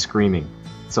she heard screaming.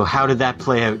 So how did that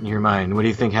play out in your mind? What do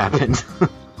you think happened?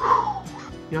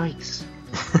 Yikes.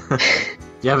 Do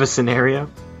you have a scenario?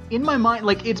 In my mind,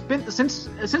 like, it's been since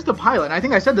the pilot, and I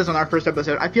think I said this on our first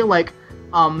episode, I feel like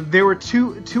there were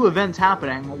two events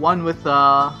happening. One with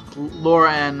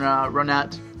Laura and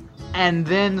Ronette, and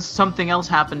then something else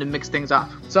happened to mix things up.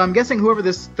 So I'm guessing whoever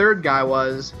this third guy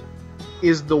was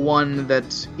is the one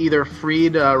that either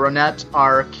freed Ronette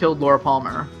or killed Laura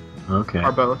Palmer, Okay.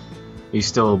 or both. You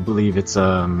still believe it's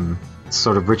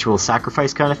sort of ritual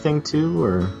sacrifice kind of thing too,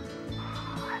 or?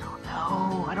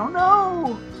 I don't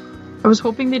know. I was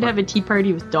hoping they'd have a tea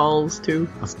party with dolls, too.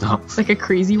 Let's don't. Like a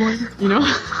crazy one, you know?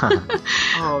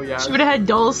 Oh yeah. She would have had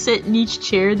dolls sit in each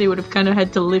chair. They would have kind of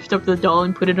had to lift up the doll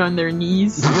and put it on their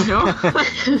knees, you know?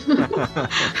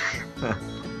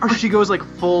 Or she goes like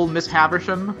full Miss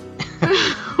Havisham.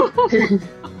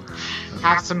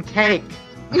 Have some cake.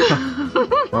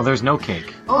 Well, there's no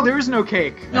cake. Oh, there is no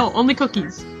cake. No, only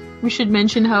cookies. We should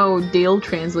mention how Dale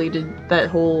translated that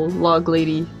whole log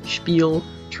lady spiel.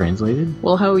 Translated?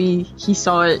 Well, how he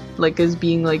saw it like as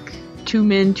being like 2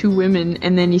 men, 2 women,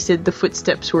 and then he said the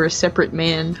footsteps were a separate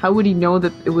man. How would he know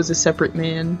that it was a separate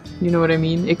man? You know what I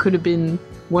mean? It could have been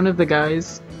one of the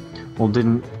guys. Well,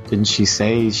 didn't she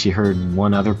say she heard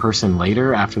one other person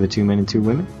later after the 2 men and 2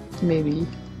 women? Maybe.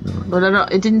 But I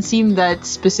don't, it didn't seem that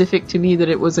specific to me that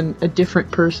it was a different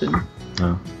person.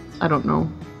 No. I don't know.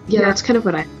 Yeah, that's kind of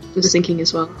what I was thinking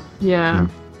as well. Yeah.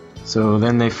 So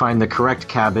then they find the correct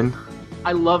cabin.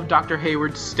 I love Dr.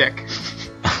 Hayward's stick.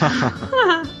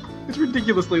 It's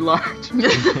ridiculously large.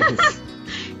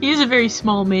 He is a very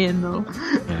small man, though.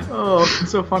 Yeah. Oh,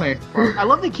 it's so funny. I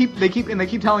love they keep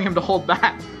telling him to hold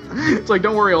back. It's like,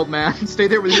 don't worry, old man, stay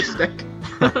there with your stick.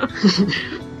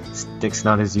 Stick's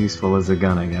not as useful as a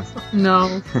gun, I guess.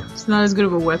 No, it's not as good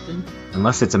of a weapon.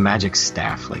 Unless it's a magic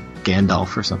staff, like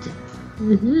Gandalf or something.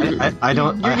 Mm-hmm. I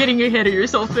don't. You're getting ahead of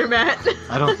yourself there, Matt.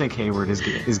 I don't think Hayward is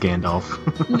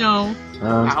Gandalf. No.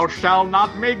 Thou shalt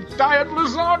not make diet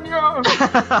lasagna.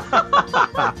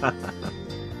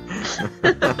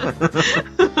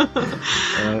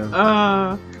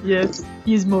 Yes,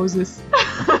 he's Moses.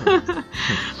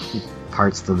 He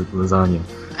parts to the lasagna.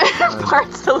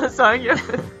 Parts to lasagna.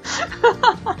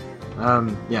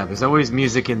 Yeah, there's always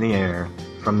music in the air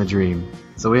from the dream.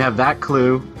 So we have that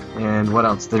clue, and what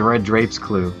else? The red drapes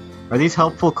clue. Are these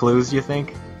helpful clues, do you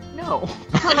think? No,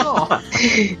 not at all.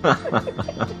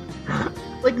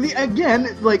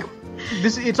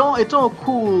 It's all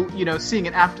cool, seeing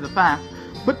it after the fact.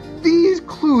 But these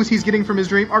clues he's getting from his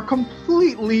dream are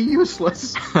completely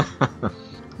useless.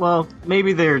 Well,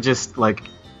 maybe they're just,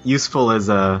 useful as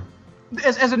a...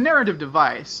 As a narrative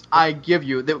device, I give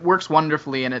you, that works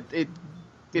wonderfully, and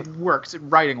it works,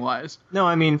 writing-wise. No,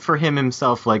 I mean, for him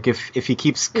himself, if he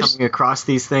keeps coming across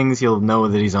these things, he'll know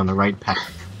that he's on the right path.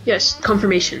 Yes,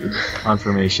 confirmation.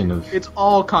 Confirmation of... It's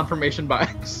all confirmation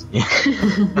bias. Yeah.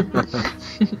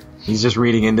 He's just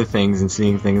reading into things and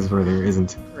seeing things where there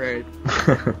isn't. Right.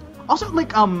 Also,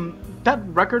 that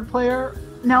record player...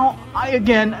 Now,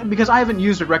 because I haven't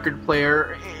used a record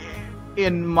player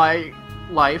in my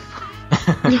life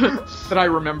that I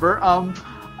remember,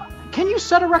 can you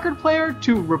set a record player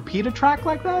to repeat a track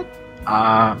like that?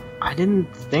 I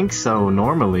didn't think so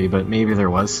normally, but maybe there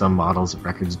was some models of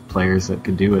records players that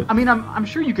could do it. I mean, I'm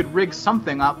sure you could rig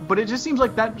something up, but it just seems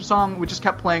like that song would just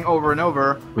kept playing over and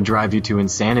over. Would drive you to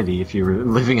insanity if you were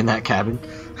living in that cabin.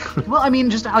 Well, I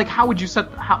mean, just how would you set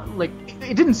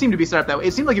it didn't seem to be set up that way.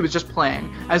 It seemed like it was just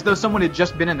playing, as though someone had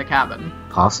just been in the cabin.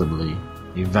 Possibly.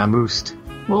 You vamoosed.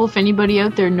 Well, if anybody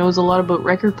out there knows a lot about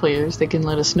record players, they can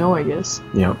let us know, I guess.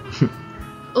 Yep.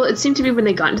 Well, it seemed to be when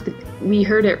they got into we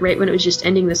heard it right when it was just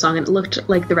ending the song, and it looked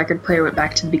like the record player went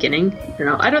back to the beginning. I don't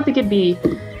know. I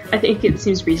think it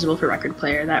seems reasonable for record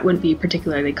player. That wouldn't be a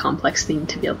particularly complex thing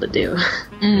to be able to do.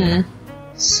 Mm.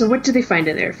 So what do they find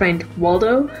in there? Find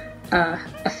Waldo, a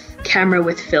camera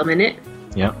with film in it,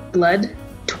 Yep. blood,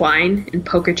 twine, and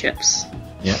poker chips.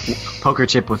 Yeah. Poker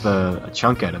chip with a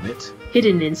chunk out of it.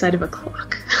 Hidden inside of a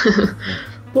clock.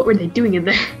 What were they doing in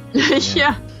there?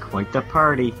 Yeah. Quite the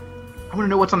party. I want to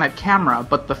know what's on that camera,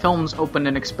 but the film's open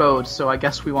and exposed, so I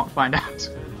guess we won't find out.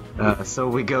 So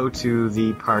we go to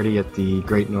the party at the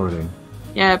Great Northern.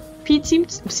 Yeah, Pete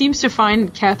seems to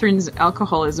find Catherine's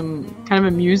alcoholism kind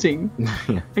of amusing.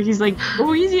 Yeah. He's like,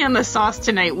 "Oh, easy on the sauce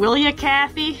tonight, will ya,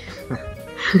 Kathy?"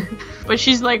 But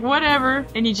she's like, "Whatever,"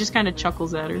 and he just kind of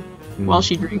chuckles at her while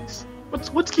she drinks.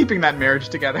 What's keeping that marriage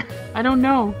together? I don't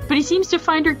know, but he seems to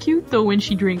find her cute though when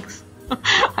she drinks.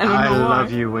 I don't know why.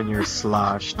 Love you when you're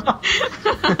sloshed.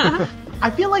 I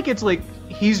feel like it's like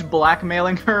he's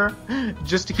blackmailing her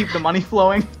just to keep the money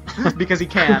flowing because he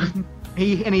can.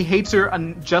 He hates her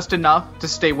just enough to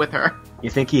stay with her. You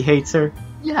think he hates her?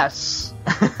 Yes.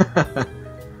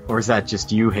 Or is that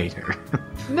just you hate her?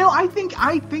 No, I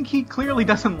think he clearly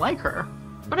doesn't like her.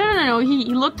 But I don't know. He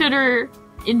looked at her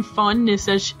in fondness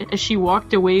as she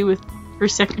walked away with her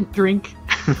second drink.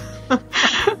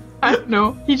 I don't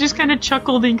know. He just kind of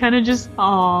chuckled and kind of just,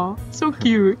 aw, so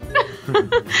cute.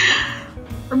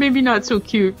 Or maybe not so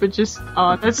cute, but just,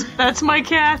 aw, that's my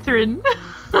Catherine.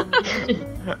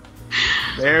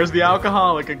 There's the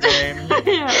alcoholic again.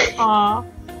 Yeah, aw.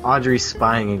 Audrey's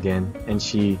spying again, and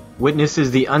she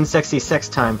witnesses the unsexy sex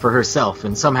time for herself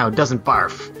and somehow doesn't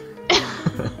barf.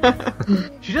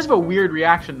 She does have a weird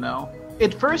reaction, though.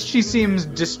 At first, she seems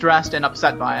distressed and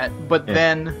upset by it, but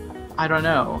then... I don't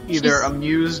know, either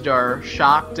amused or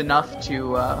shocked enough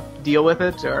to deal with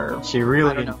it, or she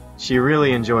I don't know. She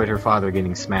really enjoyed her father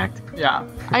getting smacked. Yeah.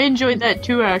 I enjoyed that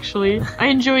too, actually. I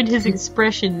enjoyed his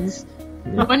expressions.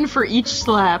 Yeah. One for each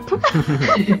slap.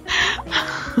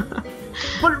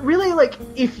 But really,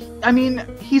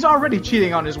 he's already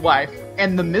cheating on his wife,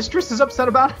 and the mistress is upset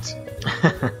about it.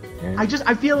 Yeah.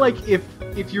 I feel like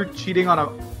if you're cheating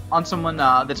on someone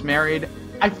that's married,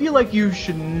 I feel like you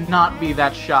should not be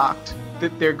that shocked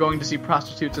that they're going to see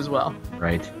prostitutes as well.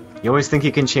 Right. You always think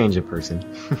you can change a person.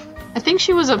 I think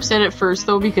she was upset at first,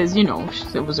 though, because,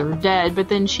 it was her dad, but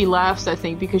then she laughs, I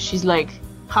think, because she's like,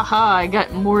 haha, I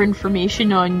got more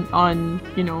information on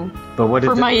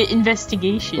for my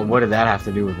investigation. But what did that have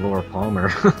to do with Laura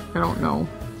Palmer?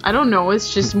 I don't know,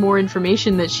 it's just more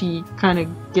information that she kind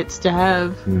of gets to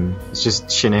have. It's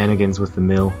just shenanigans with the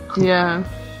mill. Yeah.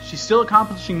 She's still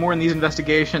accomplishing more in these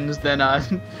investigations than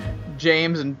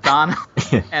James and Donna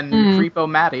and Creepo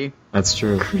Maddie. That's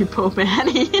true. Creepo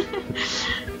Maddie.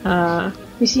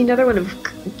 We see another one of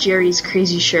Jerry's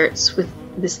crazy shirts with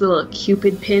this little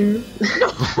Cupid pin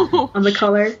on the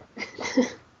collar.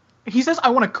 He says, "I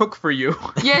want to cook for you."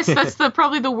 Yes, that's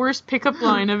probably the worst pickup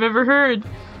line I've ever heard.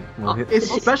 Well,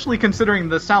 especially considering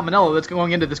the salmonella that's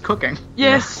going into this cooking.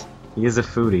 Yes. Yeah. He is a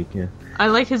foodie, yeah. I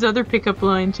like his other pickup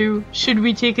line, too. Should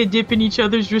we take a dip in each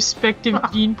other's respective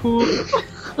gene pool?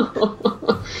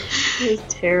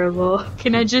 It's terrible.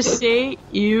 Can I just say,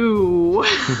 ew?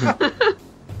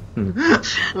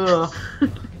 Ugh.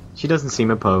 She doesn't seem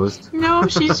opposed. No,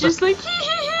 she's just like,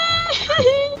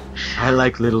 I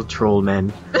like little troll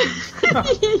men.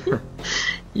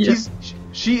 yeah.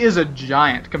 She is a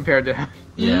giant compared to him.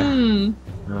 Yeah.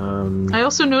 Mm. I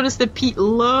also noticed that Pete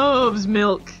loves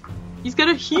milk. He's got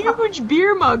a huge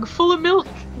beer mug full of milk.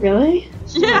 Really?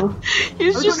 Yeah. Oh. He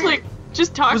was just wondering- like,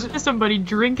 just talking to somebody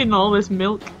drinking all this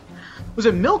milk. Was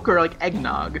it milk or like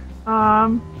eggnog?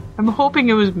 I'm hoping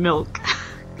it was milk.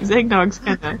 Because eggnog's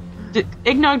kind of...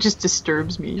 Eggnog just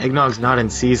disturbs me. Eggnog's not in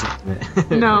season.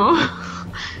 No.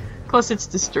 Plus, it's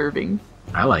disturbing.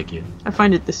 I like it. I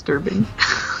find it disturbing.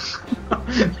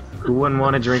 Who wouldn't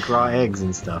want to drink raw eggs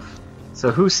and stuff?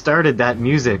 So who started that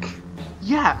music?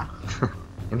 Yeah.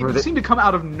 And It were they seemed to come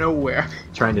out of nowhere.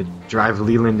 trying to drive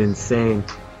Leland insane?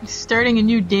 Starting a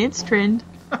new dance trend.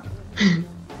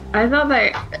 I thought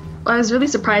that I was really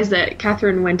surprised that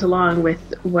Catherine went along with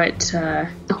what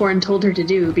Horn told her to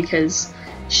do because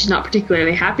she's not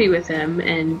particularly happy with him,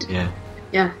 and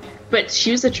Yeah. But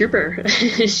she was a trooper.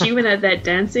 She went at that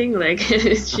dancing like she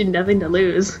had nothing to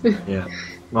lose. Yeah.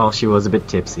 Well, she was a bit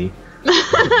tipsy.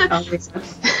 Always.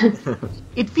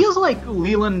 It feels like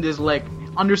Leland is like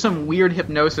under some weird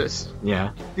hypnosis.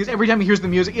 Yeah. Because every time he hears the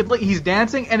music, it's like he's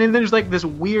dancing, and then there's like this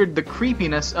weird, the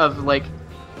creepiness of like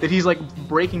that he's like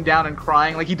breaking down and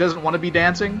crying, like he doesn't want to be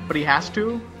dancing, but he has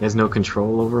to. He has no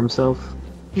control over himself.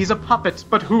 He's a puppet,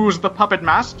 but who's the puppet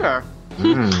master?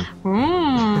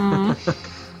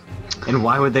 And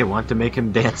why would they want to make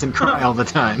him dance and cry all the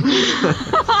time?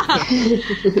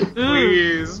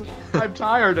 Please, I'm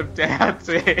tired of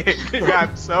dancing.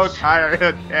 I'm so tired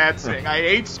of dancing. I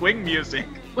hate swing music.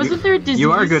 Wasn't there a disease?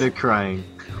 You are good at crying.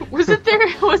 Wasn't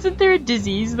there a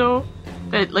disease though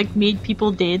that like made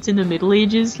people dance in the Middle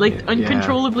Ages, like Yeah.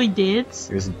 uncontrollably dance?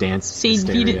 There's dance Saint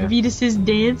hysteria. Vitus's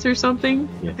dance or something.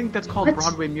 I think that's called What?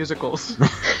 Broadway musicals.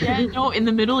 Yeah, no. In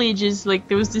the Middle Ages, like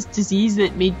there was this disease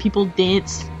that made people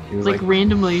dance It was like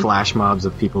randomly. Flash mobs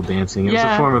of people dancing. It was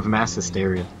Yeah. a form of mass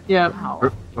hysteria. Yeah.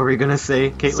 What were you gonna say,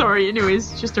 Caitlin? Sorry.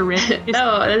 Anyways, just a random.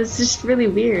 No, it's just really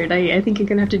weird. I think you're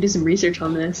gonna have to do some research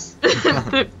on this.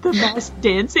 the mass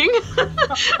dancing.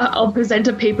 I'll present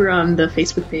a paper on the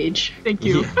Facebook page. Thank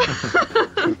you.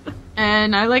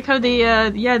 And I like how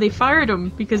they fired him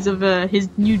because of his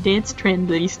new dance trend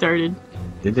that he started.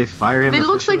 Did they fire him? It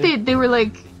looks like officially? they were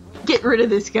like, get rid of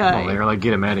this guy. Oh, they were like,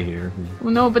 get him out of here.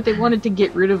 Well, no, but they wanted to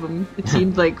get rid of him. It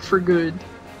seemed like for good.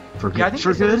 For good? Yeah, I think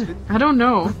for they said- good? I don't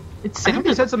know. It I think they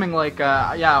sounded. said something like,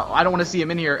 yeah, I don't want to see him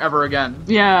in here ever again.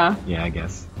 Yeah. Yeah, I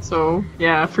guess. So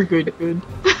yeah, for good.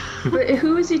 But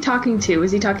who was he talking to?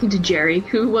 Was he talking to Jerry,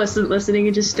 who wasn't listening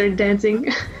and just started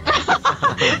dancing?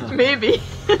 Maybe.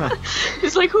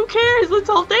 It's like, who cares? Let's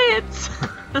all dance.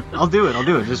 I'll do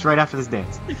it, just right after this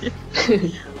dance.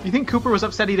 You think Cooper was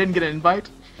upset he didn't get an invite?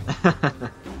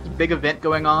 Big event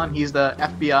going on. He's the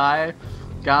FBI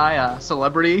guy,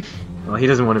 celebrity. Well, he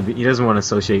doesn't want to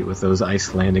associate with those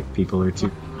Icelandic people or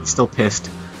too. He's still pissed.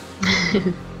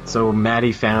 So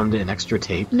Maddie found an extra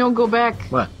tape. No, go back.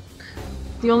 What?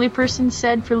 The only person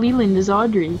sad for Leland is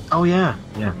Audrey. Oh yeah.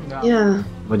 No. Yeah.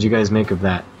 What'd you guys make of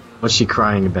that? What's she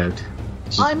crying about?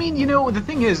 I mean, you know, the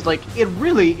thing is, like, it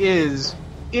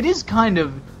is kind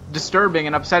of disturbing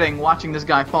and upsetting watching this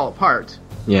guy fall apart.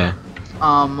 Yeah.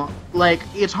 Like,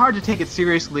 it's hard to take it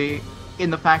seriously in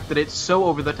the fact that it's so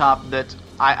over the top that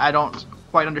I don't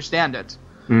quite understand it.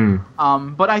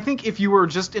 But I think if you were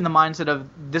just in the mindset of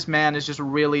this man is just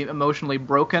really emotionally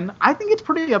broken, I think it's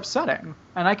pretty upsetting.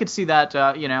 And I could see that,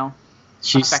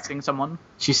 affecting someone.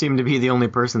 She seemed to be the only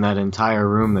person in that entire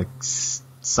room that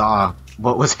saw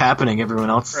what was happening. Everyone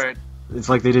else, Right. It's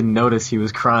like they didn't notice he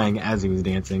was crying as he was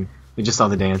dancing. They just saw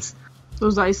the dance.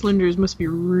 Those Icelanders must be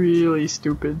really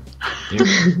stupid.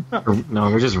 No,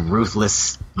 they're just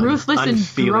ruthless. Ruthless and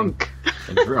unfeeling, drunk.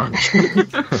 and drunk.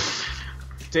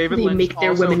 David They Lynch make their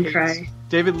also women hates- cry.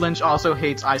 David Lynch also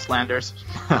hates Icelanders.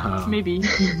 Maybe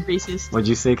racist. What'd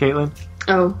you say, Caitlin?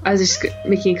 Oh, I was just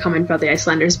making a comment about the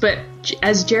Icelanders, but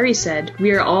as Jerry said,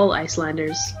 we are all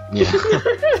Icelanders. Yeah.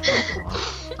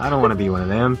 I don't want to be one of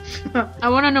them. I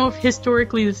want to know if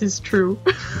historically this is true.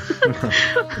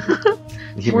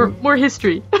 Give more, me- more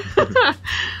history.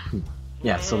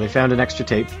 Yeah, so they found an extra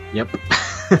tape. Yep.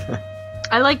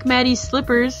 I like Maddie's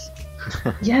slippers.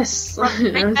 Yes.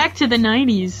 Right back to the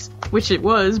 90s, which it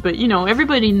was, but you know,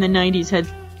 everybody in the 90s had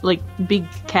like big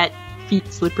cat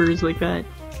feet slippers like that.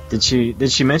 Did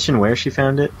she mention where she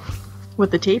found it? What,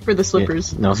 the tape or the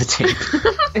slippers? Yeah, no, the tape.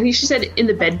 I think she said in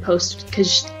the bedpost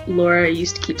because Laura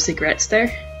used to keep cigarettes there.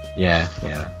 Yeah.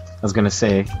 I was gonna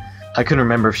say, I couldn't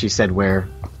remember if she said where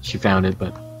she found it,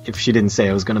 but if she didn't say,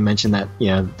 I was going to mention that.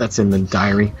 Yeah, that's in the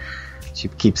diary. She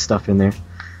keeps stuff in there.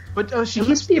 But she It keeps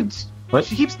must be What?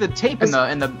 she keeps the tape in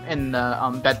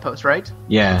the bedpost, right?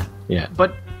 Yeah.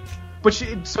 But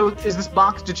so is this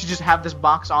box? Did she just have this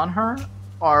box on her,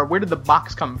 or where did the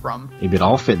box come from? Maybe it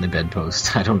all fit in the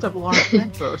bedpost. I don't. It's a large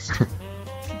bedpost.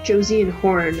 Josie and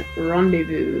Horn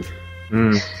rendezvous.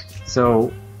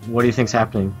 So, what do you think's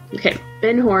happening? Okay,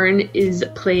 Ben Horn is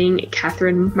playing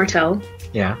Catherine Martell,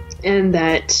 Yeah. and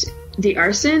that the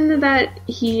arson that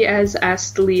he has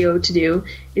asked Leo to do,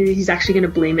 he's actually going to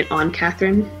blame it on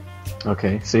Catherine.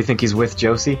 Okay. So you think he's with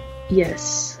Josie?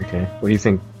 Yes. Okay. What do you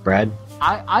think, Brad?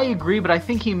 I agree, but I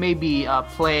think he may be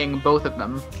playing both of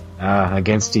them,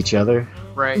 Against each other?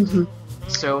 right? Mhm.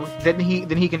 So then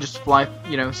he can just fly,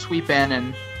 sweep in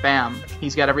and bam,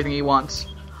 he's got everything he wants.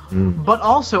 But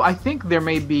also, I think there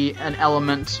may be an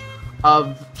element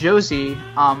of Josie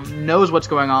knows what's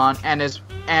going on and is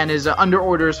under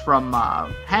orders from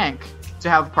Hank to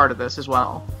have part of this as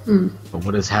well. But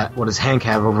what does Hank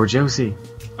have over Josie?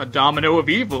 A domino of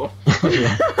evil.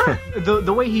 Yeah.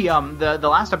 The way he the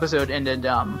last episode ended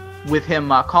with him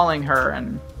calling her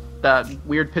and that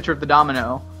weird picture of the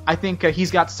domino. I think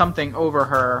he's got something over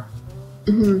her.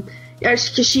 Yeah,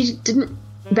 because she didn't.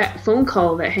 That phone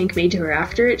call that Hank made to her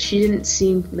after it, she didn't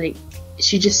seem like.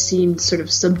 She just seemed sort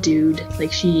of subdued.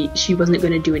 Like she wasn't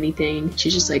going to do anything.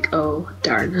 She's just like, oh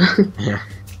darn. Yeah.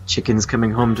 Chicken's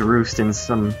coming home to roost in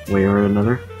some way or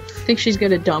another. I think she's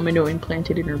got a domino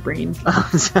implanted in her brain.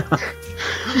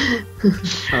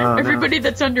 Everybody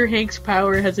that's under Hank's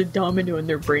power has a domino in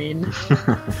their brain.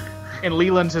 And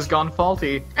Leland's has gone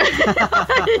faulty.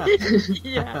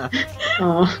 Yeah.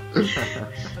 Oh.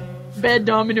 Bad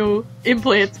domino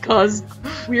implants cause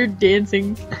weird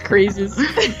dancing crazes.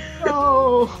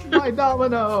 Oh, my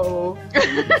domino!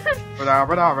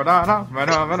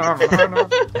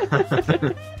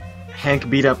 Hank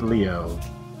beat up Leo.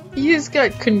 He's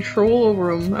got control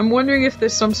over him. I'm wondering if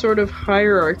there's some sort of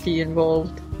hierarchy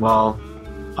involved. Well,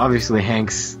 obviously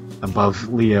Hank's above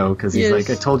Leo because he's Yes. like,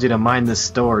 I told you to mind the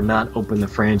store, not open the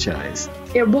franchise.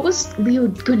 Yeah, what was Leo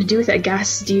going to do with that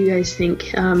gas, do you guys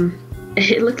think?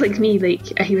 It looked like me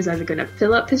like he was either going to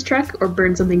fill up his truck or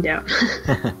burn something down.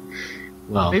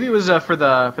 Well, Maybe it was for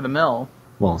the mill.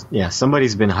 well, yeah,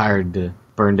 somebody's been hired to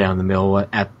burn down the mill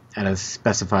at a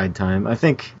specified time. I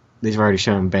think they've already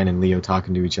shown Ben and Leo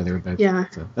talking to each other about Yeah.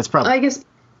 that. So that's probably... I guess,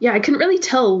 yeah, I couldn't really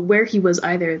tell where he was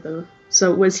either, though.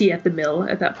 So was he at the mill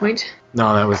at that point?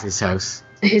 No, that was his house.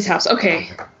 His house, okay.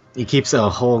 He keeps a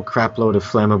whole crap load of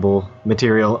flammable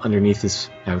material underneath his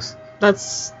house.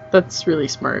 That's really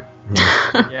smart.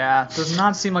 Yeah, does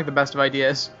not seem like the best of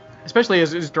ideas. Especially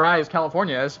as dry as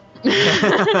California is.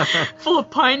 Full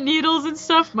of pine needles and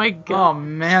stuff. My Oh, God,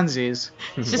 mansies.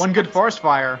 Just- One good forest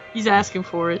fire. he's asking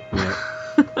for it.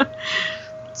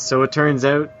 So it turns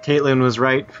out Caitlin was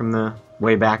right from the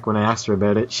way back when I asked her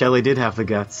about it. Shelley did have the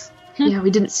guts. Yeah, we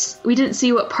didn't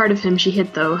see what part of him she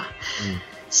hit, though.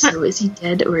 So is he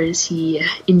dead or is he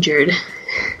injured?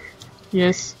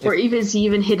 Yes. Or even is he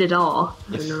even hit at all?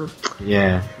 I don't know.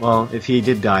 Yeah, well, if he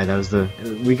did die, that was the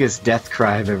weakest death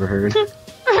cry I've ever heard.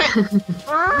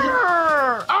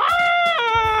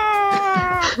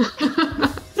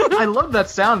 I love that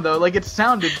sound, though. Like, it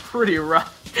sounded pretty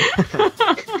rough.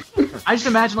 I just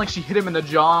imagine, like, she hit him in the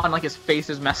jaw and, like, his face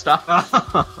is messed up.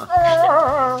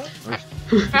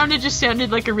 Found it just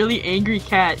sounded like a really angry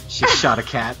cat. She shot a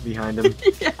cat behind him.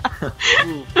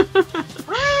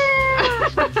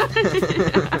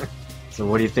 So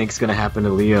what do you think's gonna happen to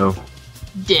Leo?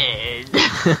 Dead.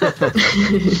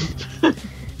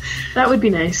 That would be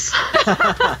nice.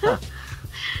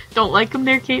 Don't like him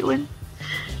there, Caitlin?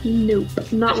 Nope,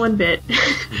 not one bit.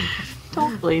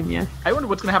 Don't blame you. I wonder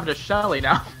what's gonna happen to Shelley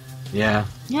now. Yeah.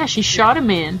 Yeah, she shot a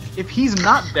man. If he's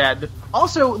not dead.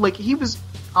 Also, like, he was...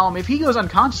 if he goes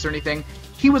unconscious or anything,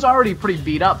 he was already pretty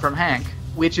beat up from Hank,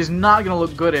 which is not gonna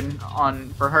look good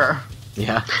for her.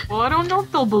 Yeah. Well, I don't know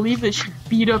if they'll believe that she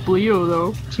beat up Leo,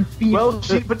 though. She beat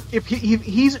But if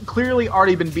he's clearly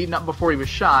already been beaten up before he was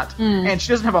shot, and she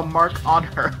doesn't have a mark on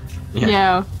her.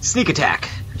 Yeah. Sneak attack.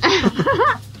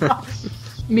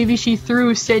 Maybe she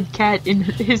threw said cat in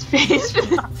his face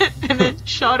and then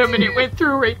shot him and it went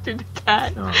right through the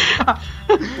cat.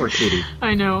 Oh, poor kitty.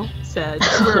 I know. Sad.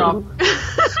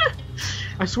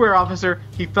 I swear, officer,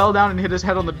 he fell down and hit his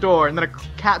head on the door, and then a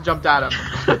cat jumped at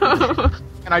him.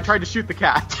 And I tried to shoot the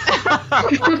cat.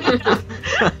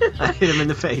 I hit him in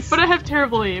the face. But I have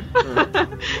terrible aim.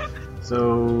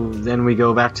 So then we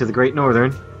go back to the Great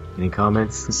Northern. Any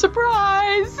comments?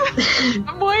 Surprise!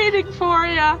 I'm waiting for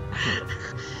ya.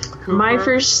 Cooper. My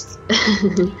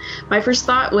first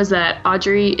thought was that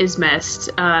Audrey is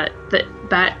messed.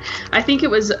 That I think it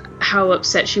was how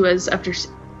upset she was after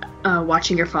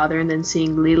watching her father and then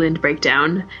seeing Leland break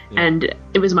down, and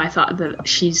it was my thought that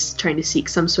she's trying to seek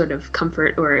some sort of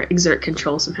comfort or exert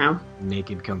control somehow.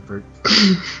 Naked comfort.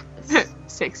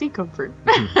 Sexy comfort.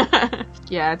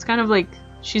 Yeah, it's kind of like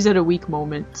she's at a weak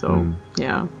moment, so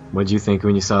yeah. What'd you think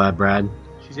when you saw that, Brad?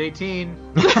 She's 18.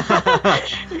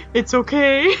 It's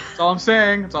okay. That's all I'm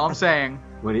saying. That's all I'm saying.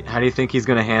 How do you think he's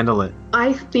going to handle it?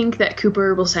 I think that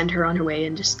Cooper will send her on her way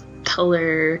and just tell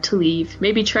her to leave.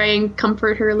 Maybe try and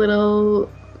comfort her a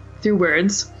little through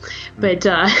words. But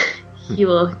he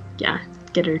will,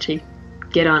 get her to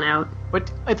get on out.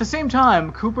 But at the same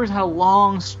time, Cooper's had a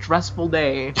long, stressful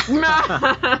day.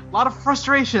 A lot of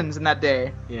frustrations in that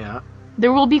day. Yeah,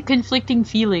 There will be conflicting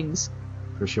feelings.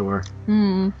 for sure.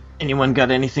 Anyone got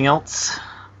anything else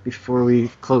before we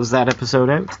close that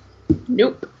episode out?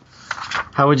 Nope. Oh.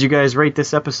 How would you guys rate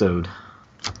this episode?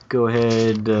 Go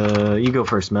ahead, you go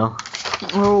first, Mel.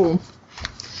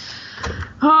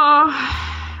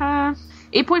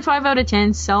 8.5 out of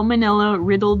 10 salmonella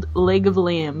riddled leg of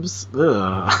lambs.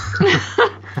 Ugh.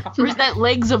 Or is that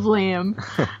legs of lamb?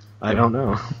 I don't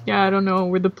know. Yeah, I don't know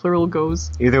where the plural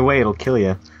goes. Either way, it'll kill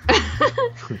you.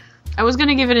 I was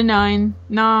gonna give it a 9.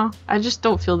 No, I just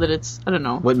don't feel that it's, I don't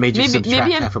know. What made you subtract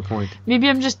I'm, half a point? Maybe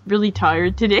I'm just really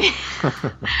tired today.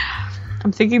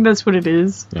 I'm thinking that's what it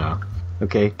is. Yeah.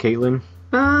 Okay, Caitlin?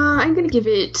 I'm gonna give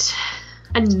it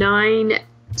a 9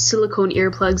 silicone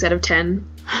earplugs out of 10.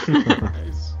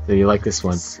 So you like this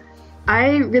one?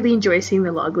 I really enjoy seeing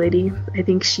the log lady. I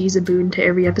think she's a boon to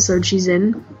every episode she's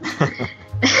in.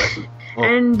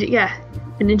 And yeah,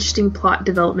 an interesting plot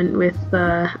development with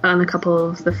on a couple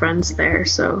of the friends there.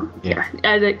 So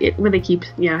when they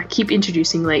keep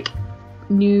introducing like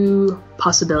new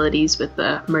possibilities with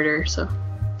the murder. So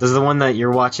Does the one that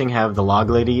you're watching have the log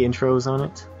lady intros on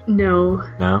it? no,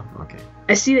 No? Okay.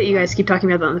 I see that you guys keep talking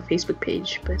about that on the Facebook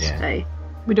page, but Yeah.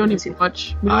 We don't Let's even see.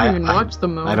 watch. We don't even watch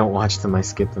them though. I don't watch them, I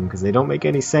skip them because they don't make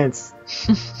any sense.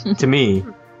 To me,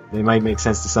 they might make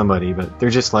sense to somebody, but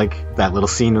they're just like that little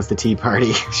scene with the tea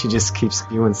party. She just keeps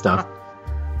spewing stuff.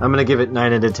 I'm gonna give it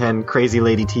 9 out of 10 crazy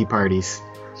lady tea parties.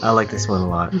 I like this one a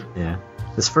lot. Yeah.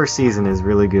 This first season is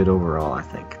really good overall, I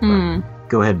think. But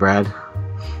go ahead, Brad.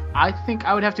 I think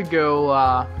I would have to go,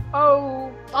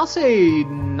 I'll say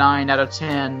 9 out of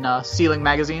 10 ceiling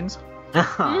magazines.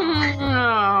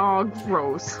 Oh,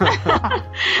 gross.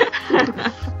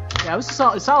 Yeah, it was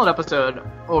a solid episode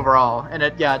overall, and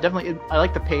definitely, I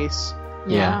like the pace,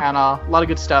 Yeah. and a lot of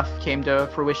good stuff came to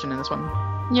fruition in this one.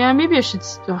 Yeah, maybe I should.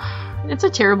 It's a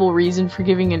terrible reason for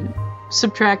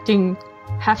subtracting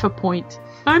half a point.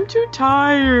 I'm too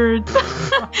tired.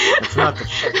 That's not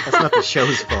the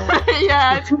show's fault.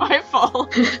 Yeah, it's my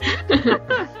fault.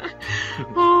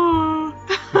 Oh.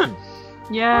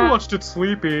 Yeah. watched it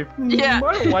sleepy. Yeah.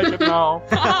 I don't like it now.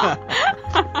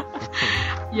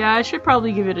 Yeah, I should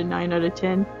probably give it a 9 out of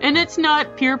 10. And it's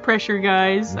not peer pressure,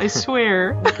 guys. I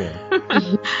swear. Okay.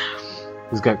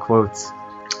 Who's got quotes?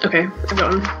 okay, I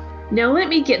got one. Now let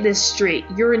me get this straight.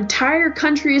 Your entire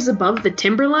country is above the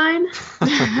timberline?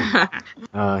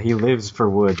 He lives for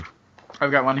wood.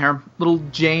 I've got one here. Little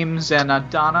James and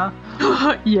Donna.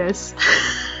 Yes.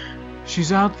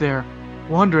 She's out there,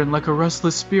 wandering like a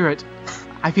restless spirit.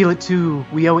 I feel it too.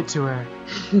 We owe it to her.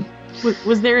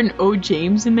 Was there an O.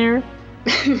 James in there?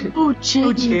 Oh, James.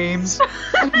 Oh, James.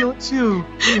 I feel it too.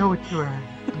 We owe it to her.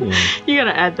 Yeah. You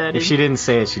gotta add that If in. she didn't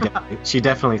say it, she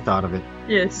definitely thought of it.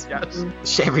 Yes.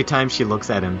 Yes. Every time she looks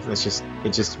at him,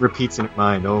 it just repeats in her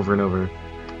mind over and over.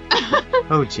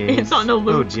 Oh, James. It's on a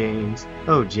loop. Oh, James.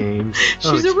 Oh, James.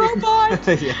 Oh, She's a James. robot.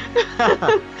 Yeah.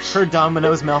 Her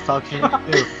Domino's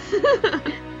malfunctioning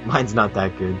too. Mine's not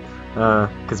that good.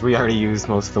 Because we already used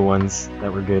most of the ones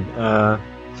that were good.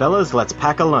 Fellas, let's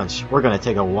pack a lunch. We're gonna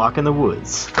take a walk in the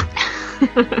woods.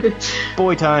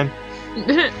 Boy time.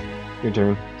 Your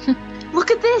turn. Look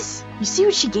at this! You see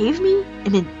what she gave me?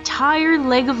 An entire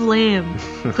leg of lamb.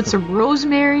 Put some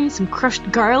rosemary, some crushed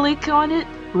garlic on it.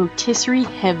 Rotisserie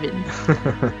heaven.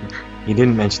 You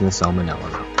didn't mention the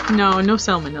salmonella though. No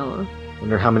salmonella.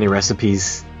 Wonder how many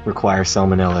recipes require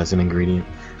salmonella as an ingredient.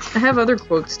 I have other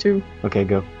quotes too. Okay,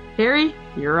 go. Harry,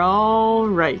 you're all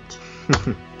right.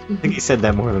 I think he said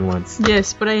that more than once.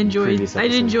 Yes, but I enjoyed Previous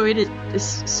episode. it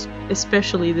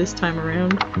especially this time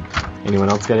around. Anyone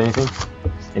else got anything?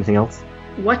 Anything else?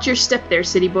 Watch your step there,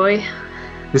 city boy.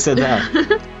 Who said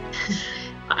that?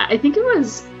 I think it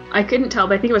was, I couldn't tell,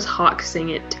 but I think it was Hawk saying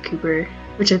it to Cooper,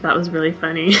 which I thought was really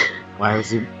funny. Why was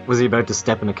he about to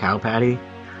step in a cow patty?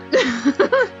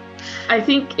 I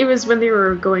think it was when they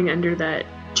were going under that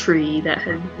tree that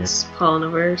had fallen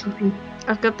over or something.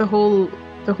 I've got the whole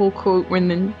quote when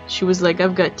then she was like,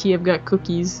 I've got tea, I've got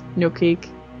cookies, no cake.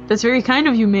 That's very kind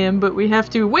of you, ma'am, but we have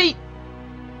to wait.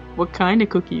 What kind of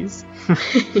cookies?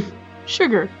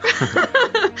 Sugar.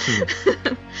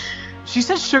 She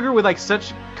says sugar with like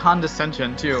such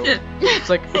condescension too. It's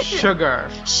like sugar.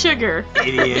 Sugar.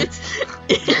 Idiot.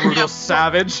 Brutal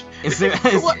savage.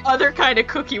 What other kind of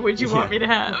cookie would you want me to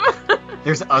have?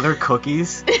 There's other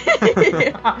cookies?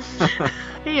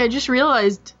 Hey, I just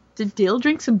realized, did Dale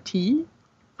drink some tea?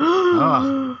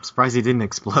 Oh, I'm surprised he didn't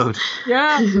explode.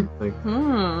 Yeah. Like,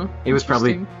 it was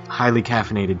probably highly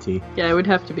caffeinated tea. Yeah, it would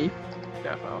have to be.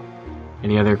 Defo.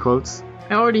 Any other quotes?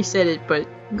 I already said it, but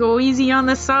go easy on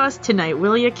the sauce tonight,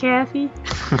 will ya, Kathy?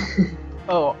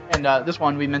 Oh, and this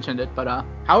one, we mentioned it, but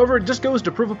however, it just goes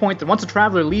to prove a point that once a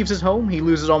traveler leaves his home, he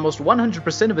loses almost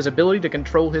 100% of his ability to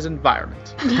control his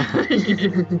environment.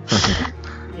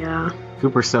 Yeah.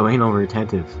 Cooper's so anal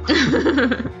retentive.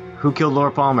 Who killed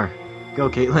Laura Palmer? Go,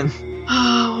 Caitlin.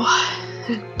 Oh,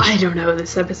 I don't know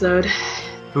this episode.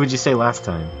 Who would you say last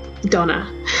time? Donna.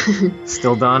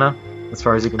 Still Donna? As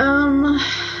far as you can...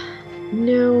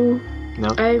 No. No?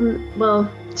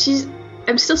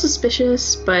 I'm still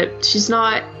suspicious, but she's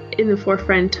not in the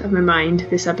forefront of my mind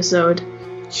this episode.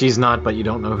 She's not, but you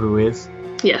don't know who is?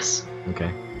 Yes.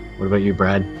 Okay. What about you,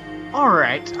 Brad?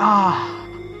 Alright,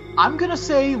 I'm gonna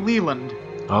say Leland.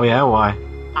 Oh yeah, why?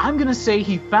 I'm gonna say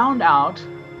he found out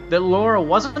that Laura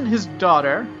wasn't his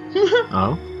daughter,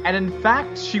 Oh? and in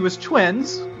fact she was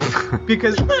twins,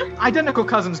 because identical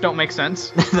cousins don't make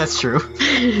sense. That's true.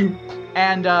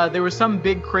 And there was some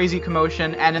big crazy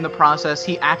commotion, and in the process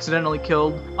he accidentally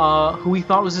killed who he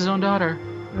thought was his own daughter.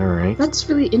 Alright. That's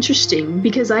really interesting,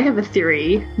 because I have a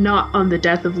theory, not on the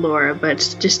death of Laura,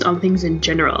 but just on things in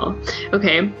general.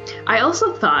 Okay, I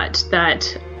also thought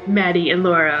that Maddie and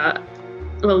Laura...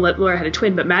 Well, Laura had a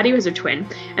twin, but Maddie was her twin,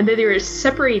 and then they were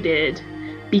separated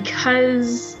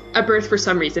because of birth for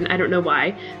some reason. I don't know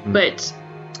why, but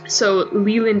so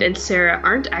Leland and Sarah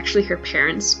aren't actually her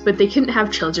parents, but they couldn't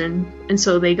have children, and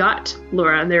so they got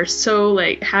Laura, and they're so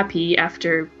like happy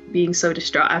after being so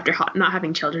distraught after not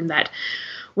having children that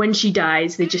when she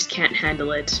dies, they just can't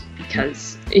handle it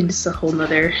because it's a whole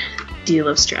nother deal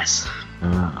of stress.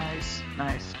 Nice.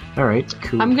 Alright,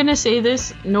 cool. I'm gonna say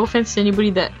this, no offense to anybody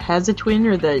that has a twin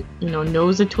or that,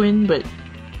 knows a twin, but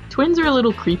twins are a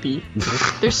little creepy.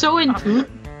 They're so in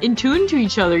tune to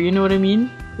each other, you know what I mean?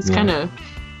 It's kind of...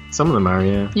 Some of them are,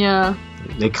 yeah. Yeah.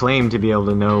 They claim to be able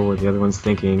to know what the other one's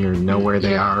thinking, or know where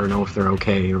they are, or know if they're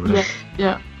okay, or whatever.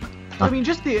 Yeah. I mean,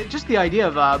 just the idea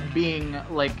of being,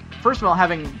 like, first of all,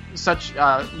 having such,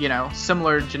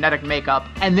 similar genetic makeup,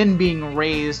 and then being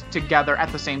raised together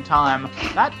at the same time,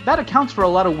 that accounts for a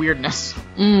lot of weirdness.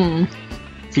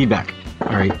 Feedback.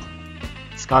 Alright.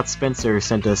 Scott Spencer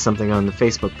sent us something on the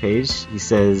Facebook page. He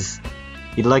says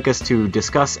he'd like us to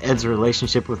discuss Ed's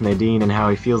relationship with Nadine and how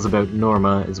he feels about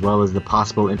Norma, as well as the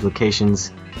possible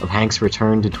implications of Hank's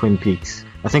return to Twin Peaks.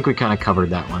 I think we kind of covered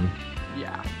that one.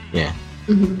 Yeah. Yeah.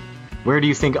 Mm-hmm. Where do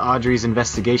you think Audrey's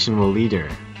investigation will lead her?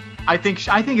 I think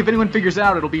if anyone figures it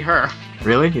out, it'll be her.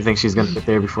 Really? You think she's gonna get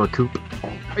there before Coop?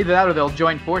 Either that or they'll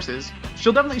join forces.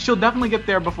 She'll definitely get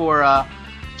there before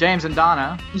James and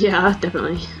Donna. Yeah,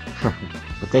 definitely.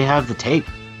 But they have the tape.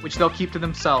 Which they'll keep to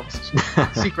themselves.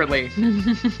 Secretly.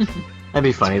 That'd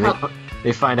be funny.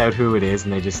 They find out who it is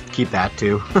and they just keep that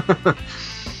too.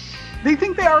 They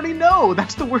think they already know.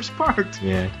 That's the worst part.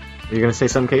 Yeah. Are you gonna say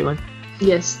something, Caitlin?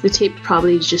 Yes, the tape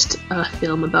probably is just a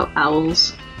film about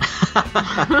owls.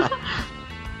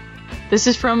 This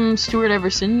is from Stuart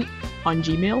Everson on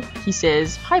Gmail. He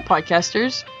says, "Hi,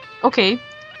 podcasters. Okay,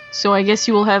 so I guess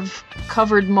you will have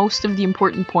covered most of the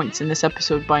important points in this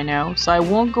episode by now, so I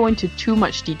won't go into too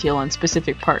much detail on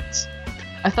specific parts.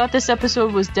 I thought this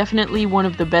episode was definitely one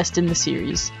of the best in the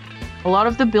series. A lot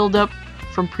of the build-up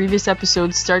from previous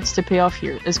episodes starts to pay off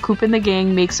here, as Coop and the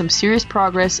gang make some serious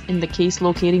progress in the case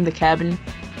locating the cabin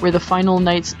where the final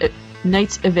night's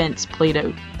events played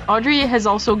out. Audrey has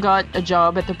also got a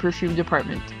job at the perfume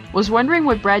department. Was wondering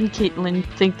what Brad and Caitlin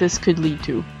think this could lead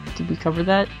to. Did we cover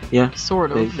that? Yeah.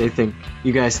 Sort of. They think,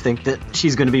 you guys think that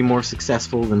she's going to be more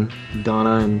successful than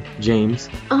Donna and James?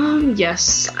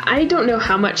 Yes. I don't know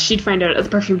how much she'd find out at the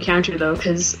perfume counter, though,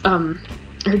 because,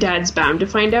 her dad's bound to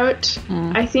find out.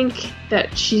 I think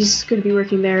that she's going to be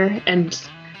working there, and,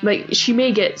 like, she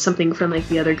may get something from, like,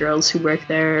 the other girls who work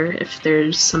there if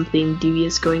there's something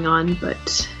devious going on,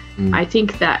 but I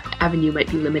think that avenue might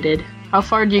be limited. How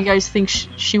far do you guys think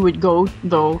she would go,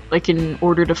 though, like, in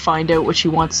order to find out what she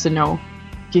wants to know?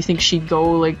 Do you think she'd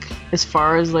go, like, as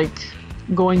far as, like,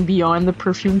 going beyond the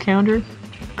perfume counter.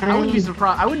 I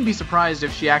wouldn't be surprised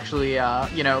if she actually,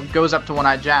 goes up to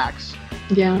One-Eyed Jack's.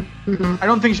 Yeah. Mm-hmm. I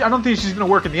don't think she's gonna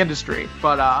work in the industry,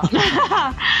 but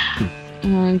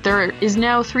There is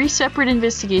now 3 separate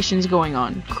investigations going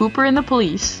on. Cooper and the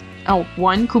police.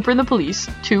 1, Cooper and the police.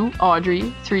 2,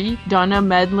 Audrey. 3, Donna,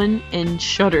 Madeline, and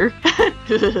Shudder.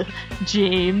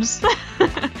 James.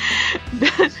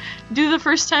 Do the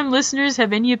first-time listeners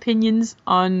have any opinions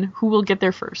on who will get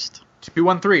there first?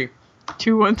 213.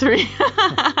 213.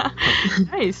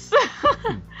 Nice.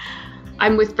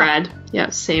 I'm with Brad. Yeah,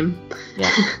 same.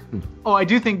 Yeah. Oh, I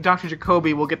do think Dr.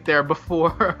 Jacoby will get there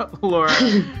before Laura.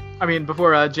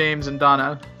 Before James and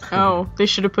Donna. Oh, he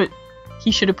should have put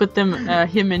him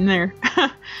in there.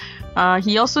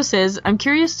 He also says, I'm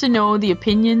curious to know the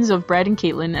opinions of Brad and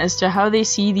Caitlin as to how they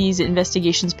see these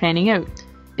investigations panning out.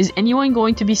 Is anyone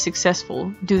going to be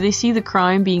successful? Do they see the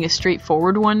crime being a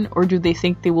straightforward one, or do they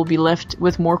think they will be left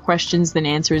with more questions than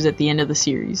answers at the end of the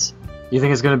series? You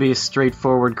think it's going to be a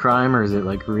straightforward crime, or is it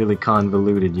like really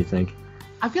convoluted, you think?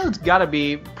 I feel it's got to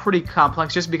be pretty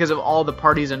complex just because of all the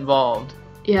parties involved.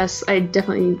 Yes, I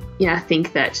definitely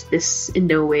think that this in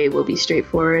no way will be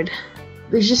straightforward.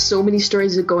 There's just so many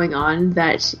stories going on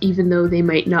that even though they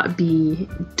might not be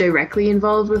directly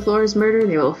involved with Laura's murder,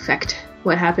 they will affect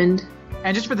what happened.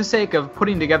 And just for the sake of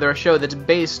putting together a show that's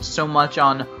based so much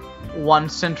on one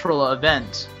central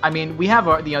event, we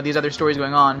have these other stories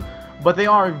going on, but they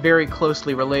are very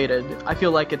closely related. I feel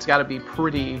like it's got to be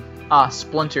pretty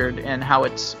splintered in how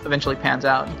it eventually pans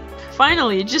out.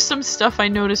 Finally, just some stuff I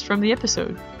noticed from the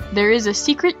episode. There is a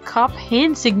secret cop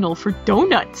hand signal for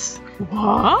donuts.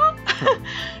 What?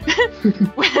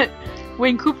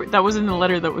 When Cooper... That was in the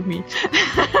letter that was me.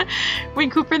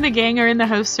 When Cooper and the gang are in the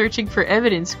house searching for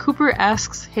evidence, Cooper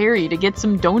asks Harry to get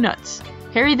some donuts.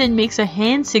 Harry then makes a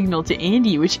hand signal to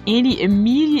Andy, which Andy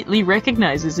immediately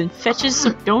recognizes and fetches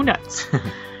some donuts.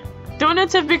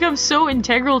 Donuts have become so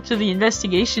integral to the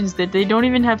investigations that they don't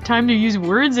even have time to use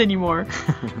words anymore.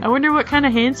 I wonder what kind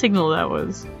of hand signal that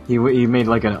was. He made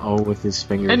like an O with his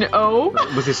finger. An O?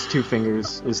 With his 2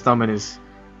 fingers, his thumb and his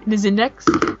index.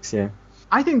 Yeah.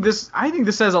 I think this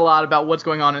says a lot about what's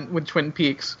going on with Twin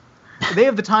Peaks. They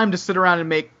have the time to sit around and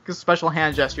make special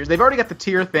hand gestures. They've already got the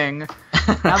tear thing.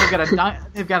 Now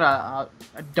they've got a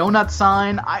donut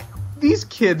sign. These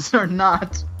kids are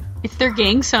not. It's their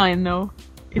gang sign though.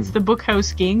 It's the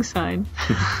Bookhouse gang sign.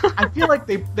 I feel like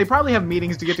they probably have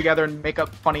meetings to get together and make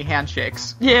up funny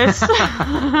handshakes. Yes.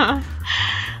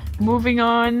 Moving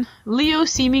on. Leo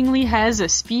seemingly has a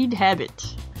speed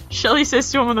habit. Shelley says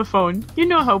to him on the phone, "You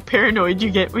know how paranoid you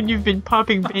get when you've been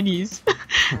popping bennies."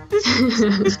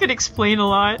 This could explain a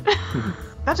lot.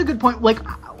 That's a good point. Like,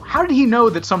 how did he know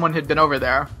that someone had been over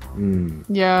there?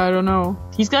 Yeah, I don't know.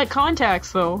 He's got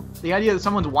contacts, though. The idea that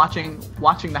someone's watching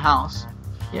the house.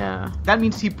 Yeah. That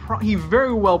means he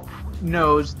very well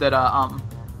knows that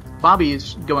Bobby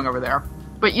is going over there.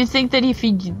 But you'd think that if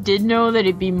he did know, that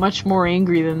he'd be much more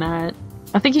angry than that.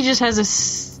 I think he just has a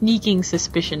sneaking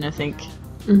suspicion, I think.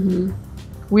 Mm-hmm.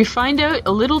 We find out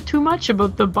a little too much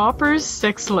about the Bopper's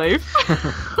sex life.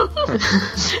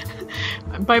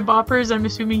 By Boppers, I'm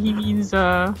assuming he means,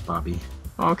 Bobby.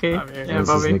 Okay. Bobby. Yeah, That's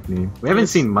Bobby. his nickname. We haven't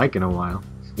seen Mike in a while.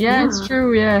 Yeah, it's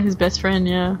true, yeah. His best friend,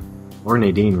 yeah. Or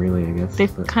Nadine, really, I guess. They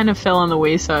kind of fell on the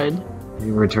wayside.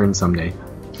 He'll return someday.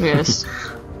 Yes.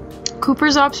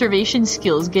 Cooper's observation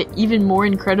skills get even more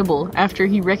incredible after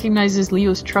he recognizes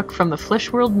Leo's truck from the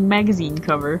Flesh World magazine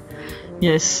cover.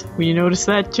 Yes, we noticed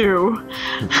that too.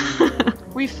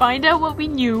 We find out what we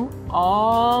knew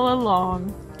all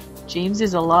along. James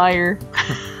is a liar.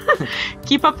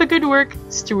 Keep up the good work,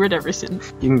 Stuart Everson.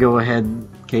 You can go ahead,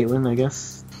 Caitlin, I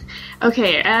guess.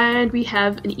 Okay, and we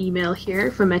have an email here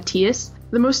from Matthias.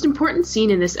 The most important scene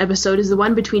in this episode is the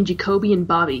one between Jacoby and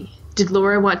Bobby. Did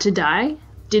Laura want to die?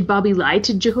 Did Bobby lie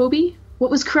to Jacoby? What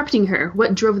was corrupting her?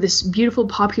 What drove this beautiful,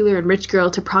 popular, and rich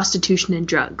girl to prostitution and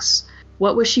drugs?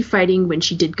 What was she fighting when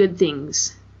she did good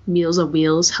things? Meals on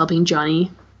Wheels, helping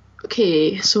Johnny.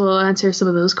 Okay, so we'll answer some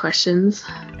of those questions.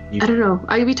 I don't know.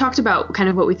 We talked about kind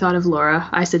of what we thought of Laura.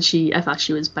 I thought she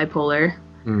was bipolar.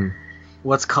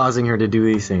 What's causing her to do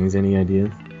these things? Any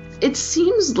ideas? It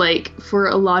seems like for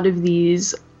a lot of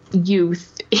these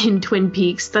youth in Twin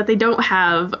Peaks that they don't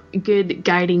have good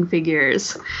guiding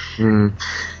figures.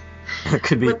 That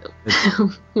could be.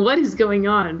 What is going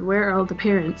on? Where are all the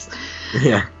parents?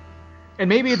 Yeah. And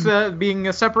maybe it's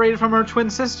being separated from her twin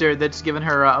sister that's given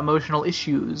her emotional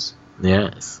issues.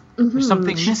 Yes. There's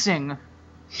something missing.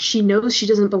 She knows she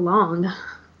doesn't belong.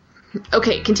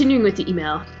 Okay, continuing with the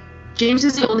email. James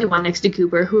is the only one next to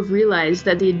Cooper who have realized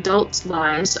that the adults'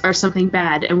 lives are something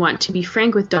bad and want to be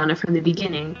frank with Donna from the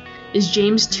beginning. Is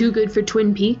James too good for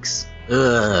Twin Peaks?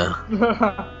 Ugh.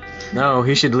 No,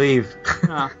 he should leave.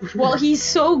 Well, he's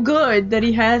so good that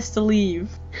he has to leave.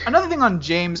 Another thing on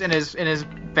James and his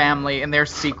family and their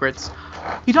secrets.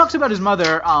 He talks about his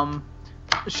mother.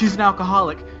 She's an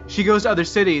alcoholic. She goes to other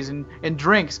cities and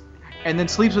drinks, and then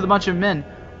sleeps with a bunch of men.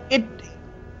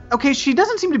 Okay, she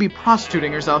doesn't seem to be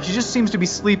prostituting herself. She just seems to be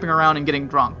sleeping around and getting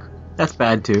drunk. That's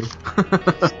bad too.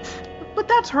 But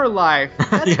that's her life.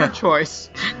 That's her choice.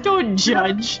 Don't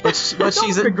judge. But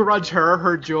Don't begrudge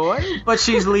her joy. But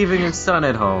she's leaving his son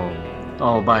at home,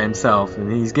 all by himself,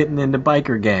 and he's getting into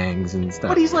biker gangs and stuff.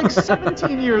 But he's like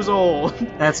 17 years old.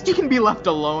 He can be left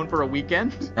alone for a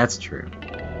weekend. That's true.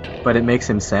 But it makes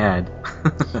him sad.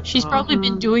 She's probably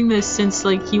been doing this since,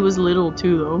 like, he was little,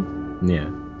 too, though. Yeah.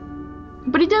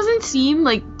 But he doesn't seem,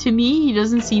 like, to me, he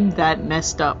doesn't seem that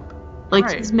messed up. Like,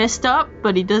 Right. he's messed up,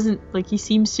 but he doesn't, like, he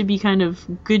seems to be kind of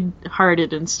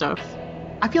good-hearted and stuff.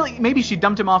 I feel like maybe she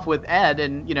dumped him off with Ed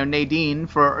and, Nadine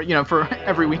for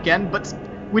every weekend, but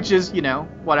which is,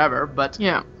 whatever, but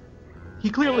Yeah.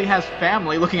 he clearly has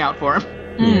family looking out for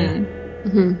him.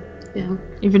 Mm. Yeah.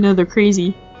 Even though they're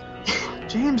crazy.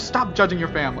 James, stop judging your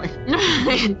family.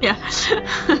 Yeah.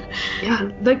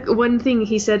 Yeah, like one thing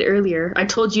he said earlier, I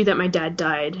told you that my dad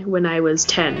died when I was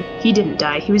 10. He didn't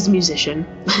die, he was a musician.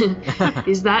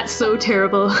 Is that so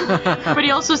terrible? But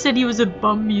he also said he was a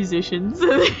bum musician.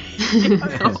 So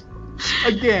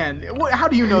Again, how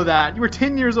do you know that? You were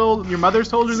 10 years old and your mother's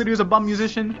told you that he was a bum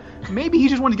musician? Maybe he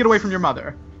just wanted to get away from your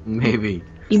mother. Maybe.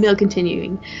 Email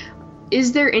continuing.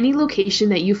 Is there any location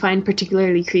that you find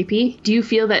particularly creepy? Do you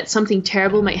feel that something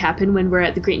terrible might happen when we're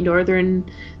at the Great Northern,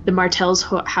 the Martell's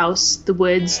house, the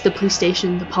woods, the police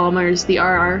station, the Palmers, the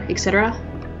RR, etc.?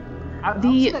 I would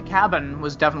say the cabin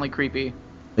was definitely creepy.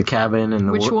 The cabin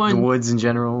and Which the one? woods in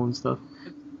general and stuff.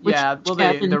 Yeah, well,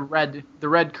 cabin? the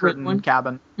red curtain one?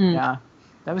 cabin. Mm. Yeah,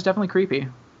 that was definitely creepy.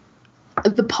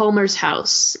 The Palmer's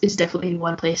house is definitely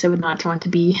one place I would not want to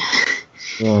be.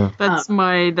 Yeah. that's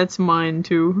mine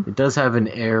too. It does have an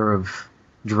air of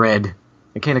dread.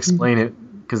 I can't explain it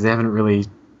because they haven't really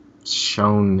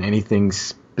shown anything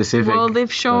specific. Well,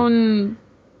 they've shown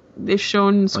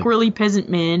Squirrely Peasant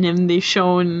Man, and they've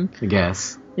shown I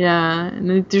guess. yeah, and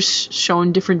they've just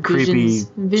shown different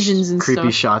visions and creepy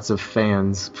stuff. shots of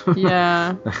fans.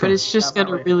 Yeah, but it's just got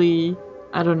a really,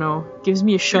 I don't know, gives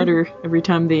me a shudder every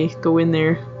time they go in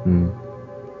there. Mm.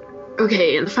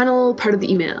 Okay, and the final part of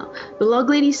the email. The log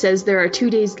lady says they are 2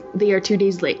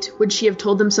 days late. Would she have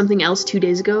told them something else 2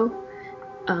 days ago?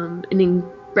 And in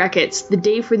brackets, the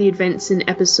day for the events in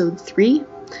episode 3.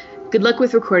 Good luck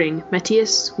with recording.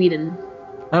 Matthias, Sweden.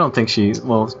 I don't think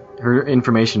her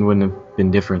information wouldn't have been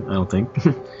different, I don't think.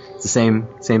 It's the same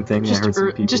thing. I heard some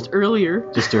people. Just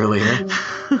earlier. Just earlier.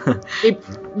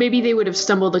 Maybe they would have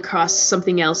stumbled across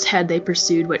something else had they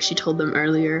pursued what she told them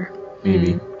earlier.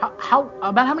 Maybe.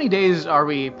 About how many days are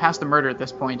we past the murder at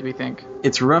this point, do we think?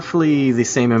 It's roughly the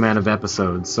same amount of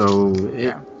episodes, so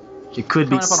it could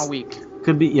be Coming up on a week.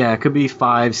 It could be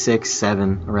 5, 6,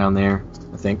 7 around there,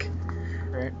 I think.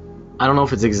 Right. I don't know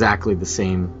if it's exactly the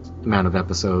same amount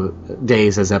of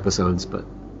days as episodes, but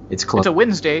it's close. It's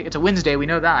a Wednesday, we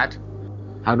know that.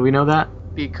 How do we know that?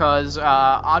 Because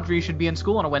Audrey should be in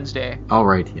school on a Wednesday. Oh,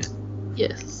 right, yeah.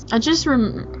 Yes. I just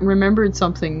remembered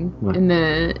something What? in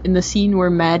the scene where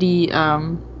Maddie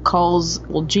calls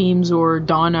James or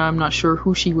Donna. I'm not sure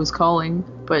who she was calling,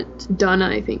 but Donna,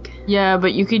 I think. yeah,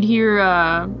 but you could hear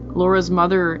Laura's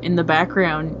mother in the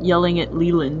background yelling at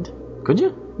Leland. Could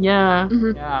you? Yeah,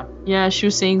 Yeah. yeah, she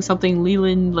was saying something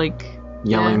Leland like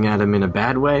Yelling at him in a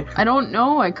bad way? I don't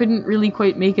know. I couldn't really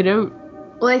quite make it out.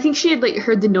 Well, I think she had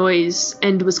heard the noise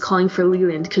and was calling for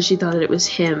Leland because she thought it was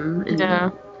him. And Yeah.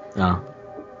 Oh.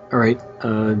 Alright,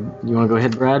 you want to go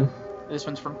ahead, Brad? This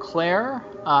one's from Claire.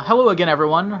 Hello again,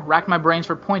 everyone. Racked my brains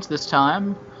for points this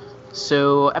time.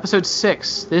 So, episode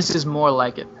 6. This is more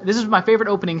like it. This is my favorite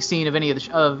opening scene of any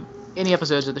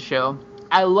episodes of the show.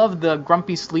 I love the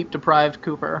grumpy, sleep-deprived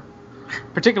Cooper,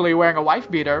 particularly wearing a wife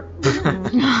beater.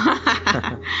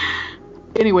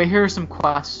 Anyway, here are some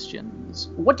questions.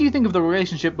 What do you think of the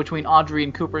relationship between Audrey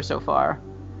and Cooper so far?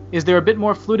 Is there a bit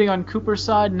more flirting on Cooper's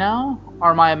side now,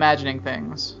 or am I imagining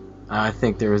things? I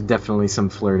think there is definitely some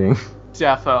flirting.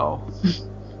 Defo.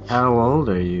 How old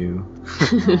are you?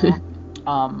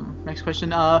 Next question.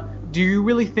 Do you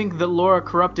really think that Laura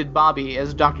corrupted Bobby,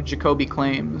 as Dr. Jacoby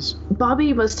claims?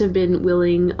 Bobby must have been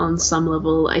willing on some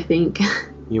level, I think.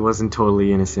 He wasn't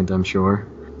totally innocent, I'm sure.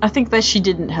 I think that she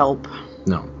didn't help.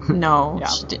 No. No, Yeah.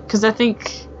 because I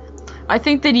think I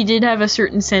think that he did have a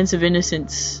certain sense of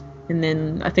innocence, and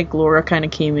then I think Laura kind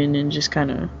of came in and just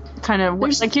kind of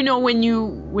like, you know,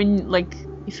 when like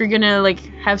if you're gonna like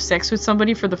have sex with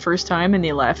somebody for the first time and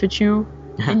they laugh at you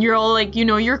and you're all like, you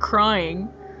know, you're crying.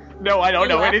 No, I don't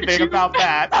know anything about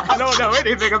that. I don't know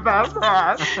anything about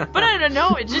that. But I don't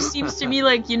know. It just seems to me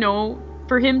like, you know,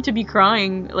 for him to be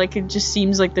crying, like it just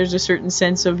seems like there's a certain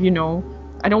sense of, you know,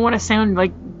 I don't want to sound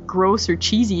like gross or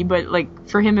cheesy, but like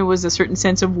for him it was a certain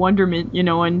sense of wonderment, you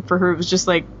know, and for her it was just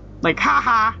like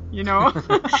haha, you know.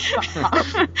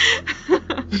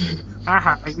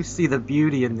 Haha, you see the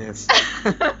beauty in this.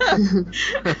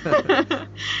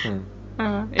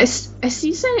 I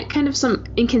see kind of some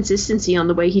inconsistency on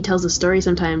the way he tells the story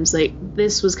sometimes. Like,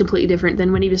 this was completely different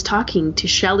than when he was talking to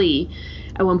Shelley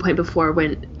at one point before,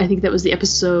 when I think that was the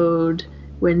episode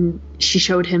when she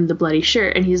showed him the bloody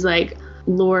shirt, and he's like,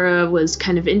 Laura was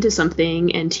kind of into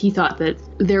something, and he thought that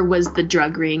there was the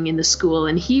drug ring in the school,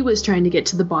 and he was trying to get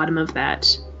to the bottom of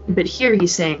that. But here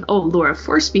he's saying, oh, Laura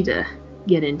forced me to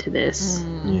get into this.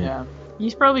 Yeah.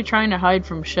 He's probably trying to hide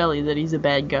from Shelley that he's a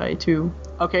bad guy, too.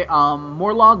 Okay,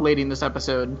 more log lady in this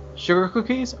episode. Sugar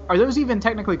cookies? Are those even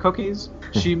technically cookies?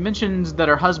 She mentions that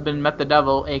her husband met the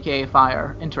devil, aka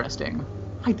fire. Interesting.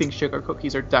 I think sugar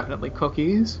cookies are definitely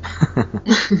cookies.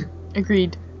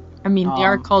 Agreed. I mean, they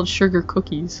are called sugar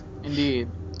cookies. Indeed.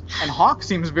 And Hawk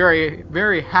seems very,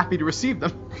 very happy to receive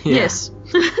them. Yeah. Yes.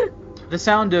 The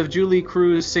sound of Julie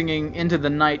Cruz singing Into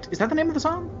the Night. Is that the name of the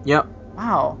song? Yep.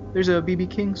 Wow. There's a B.B.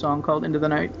 King song called Into the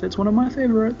Night. That's one of my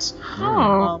favorites.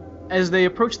 Oh. As they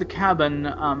approach the cabin,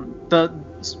 the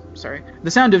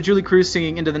sound of Julie Cruz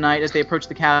singing Into the Night as they approach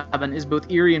the cabin is both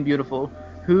eerie and beautiful.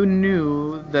 Who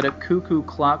knew that a cuckoo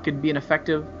clock could be an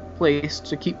effective place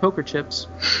to keep poker chips?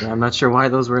 Yeah, I'm not sure why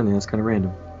those were in there. That's kind of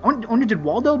random. I wonder, did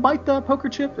Waldo bite the poker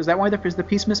chip? Is that why there's the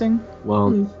piece missing?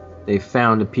 Well, they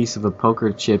found a piece of a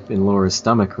poker chip in Laura's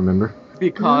stomach, remember?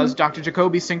 Because Dr.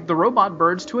 Jacoby synced the robot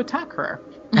birds to attack her.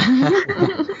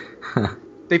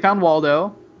 They found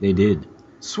Waldo. They did.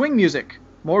 Swing music.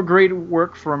 More great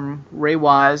work from Ray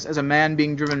Wise as a man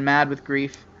being driven mad with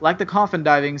grief. Like the coffin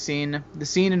diving scene, the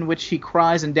scene in which he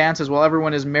cries and dances while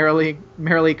everyone is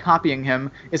merrily copying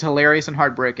him is hilarious and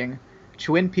heartbreaking.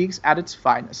 Twin Peaks at its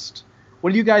finest.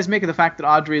 What do you guys make of the fact that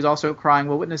Audrey is also crying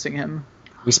while witnessing him?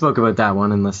 We spoke about that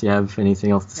one, unless you have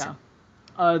anything else to say.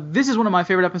 This is one of my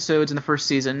favorite episodes in the first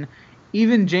season.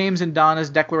 Even James and Donna's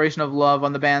declaration of love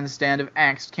on the bandstand of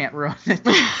angst can't ruin it.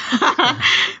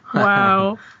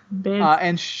 Wow.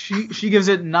 And she gives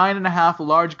it 9.5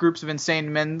 large groups of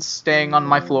insane men staying on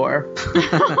my floor.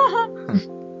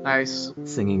 Nice.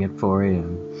 Singing at 4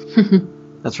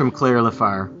 a.m. That's from Claire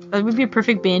Laffar. That would be a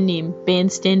perfect band name.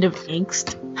 Bandstand of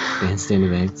Angst. Bandstand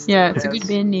of Angst. Yeah, it's a good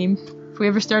band name. If we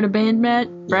ever start a band, Matt,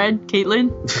 Brad,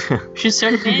 Caitlin, should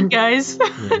start a band, guys.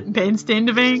 Yeah. Bandstand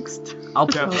of Angst. I'll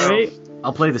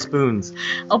play the spoons.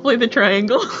 I'll play the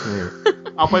triangle. Yeah.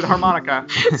 I'll play the harmonica.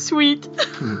 Sweet.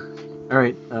 All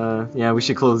right. Yeah, we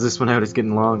should close this one out. It's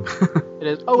getting long. It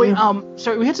is. Oh wait.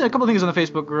 Sorry. We hit a couple things on the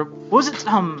Facebook group. What was it?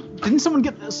 Didn't someone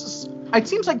get this? It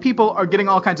seems like people are getting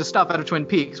all kinds of stuff out of Twin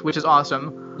Peaks, which is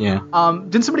awesome. Yeah.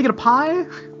 Didn't somebody get a pie?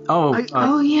 Oh.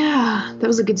 Oh yeah, that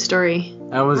was a good story.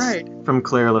 That was Right. from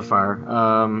Claire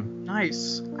Laffar.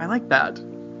 Nice. I like that.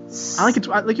 I like it.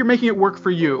 I like you're making it work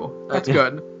for you. That's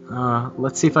good.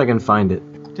 Let's see if I can find it.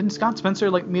 Didn't Scott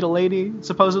Spencer meet a lady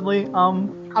supposedly?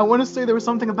 I want to say there was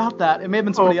something about that. It may have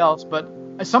been somebody else, but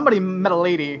somebody met a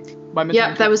lady by mentioning.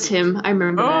 Yeah, that was him. I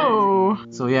remember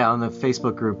that. So yeah, on the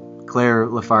Facebook group, Claire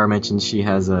Laffar mentioned she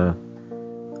has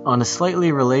on a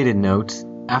slightly related note,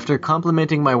 after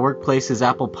complimenting my workplace's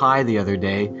apple pie the other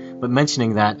day, but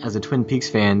mentioning that, as a Twin Peaks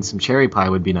fan, some cherry pie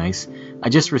would be nice, I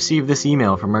just received this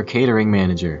email from our catering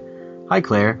manager. Hi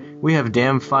Claire, we have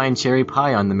damn fine cherry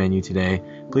pie on the menu today.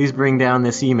 Please bring down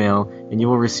this email, and you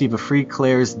will receive a free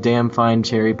Claire's damn fine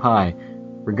cherry pie.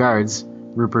 Regards,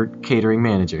 Rupert, catering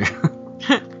manager.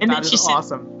 And then she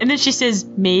awesome. And then she says,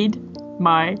 "Made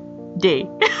my day."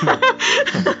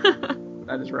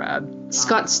 That is rad.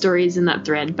 Scott's story is in that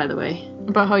thread, by the way.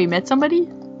 About how you met somebody?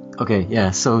 Okay,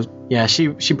 yeah, so, yeah, she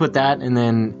put that, and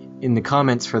then in the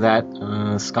comments for that,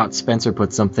 Scott Spencer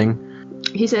put something.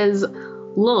 He says,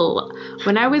 "Lol,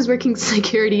 when I was working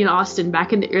security in Austin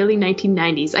back in the early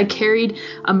 1990s, I carried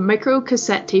a micro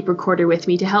cassette tape recorder with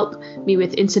me to help me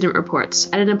with incident reports.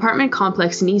 At an apartment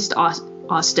complex in East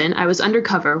Austin, I was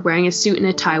undercover, wearing a suit and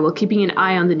a tie while keeping an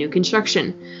eye on the new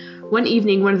construction. One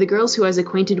evening, one of the girls who I was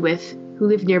acquainted with, who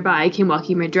lived nearby, came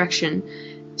walking in my direction,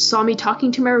 saw me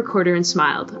talking to my recorder and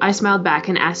smiled. I smiled back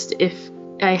and asked if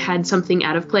I had something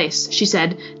out of place. She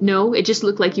said, "No, it just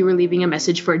looked like you were leaving a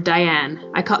message for Diane."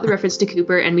 I caught the reference to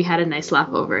Cooper, and we had a nice laugh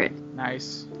over it.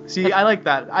 Nice. See, I like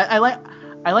that. I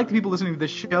like the people listening to this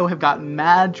show have got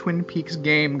mad Twin Peaks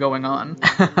game going on.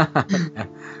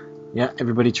 Yeah,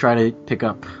 everybody try to pick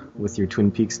up with your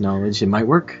Twin Peaks knowledge. It might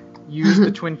work. Use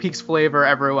the Twin Peaks flavor,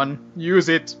 everyone. Use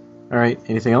it. All right.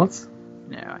 Anything else?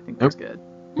 No, I think that's good.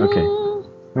 Okay. All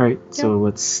right. So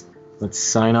let's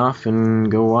sign off and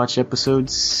go watch episode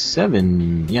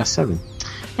 7. Yeah, 7.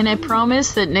 And I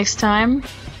promise that next time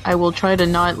I will try to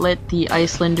not let the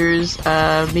Icelanders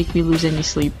make me lose any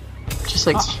sleep. Just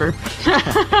like Spur.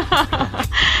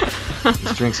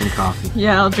 Just drink some coffee.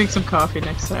 Yeah, I'll drink some coffee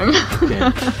next time. Okay.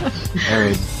 All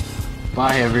right.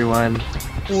 Bye, everyone.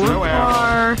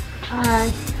 Bye.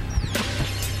 Bye.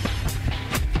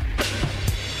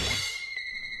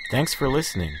 Thanks for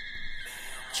listening.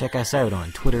 Check us out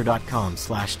on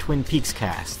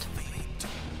twitter.com/TwinPeaksCast.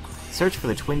 Search for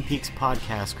the Twin Peaks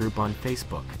Podcast group on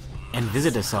Facebook. And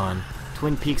visit us on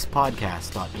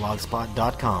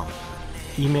twinpeakspodcast.blogspot.com.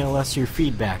 Email us your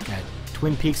feedback at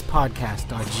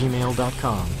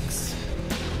twinpeakspodcast@gmail.com.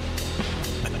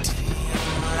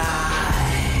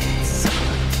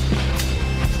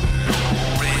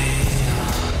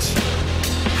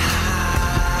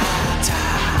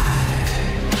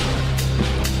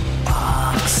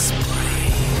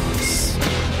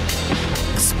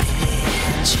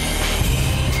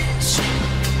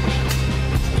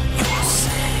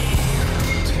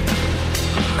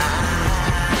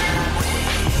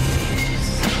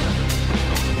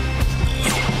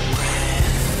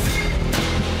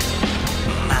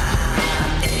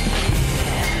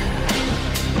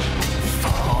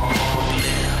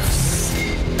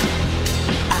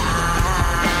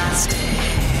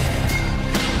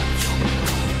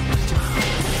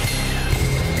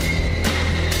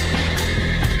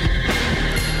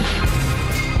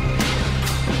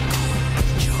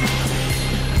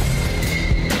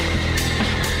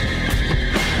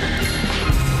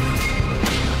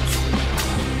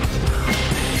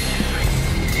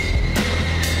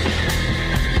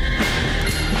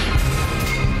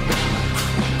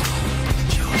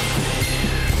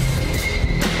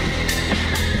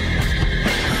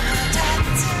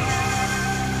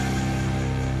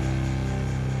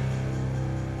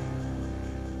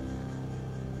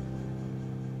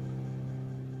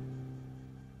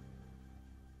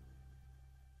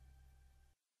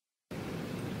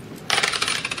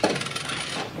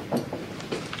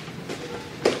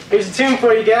 Here's a tune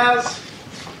for you guys.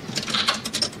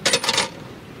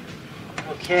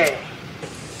 Okay.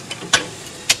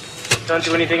 Don't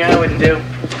do anything I wouldn't do.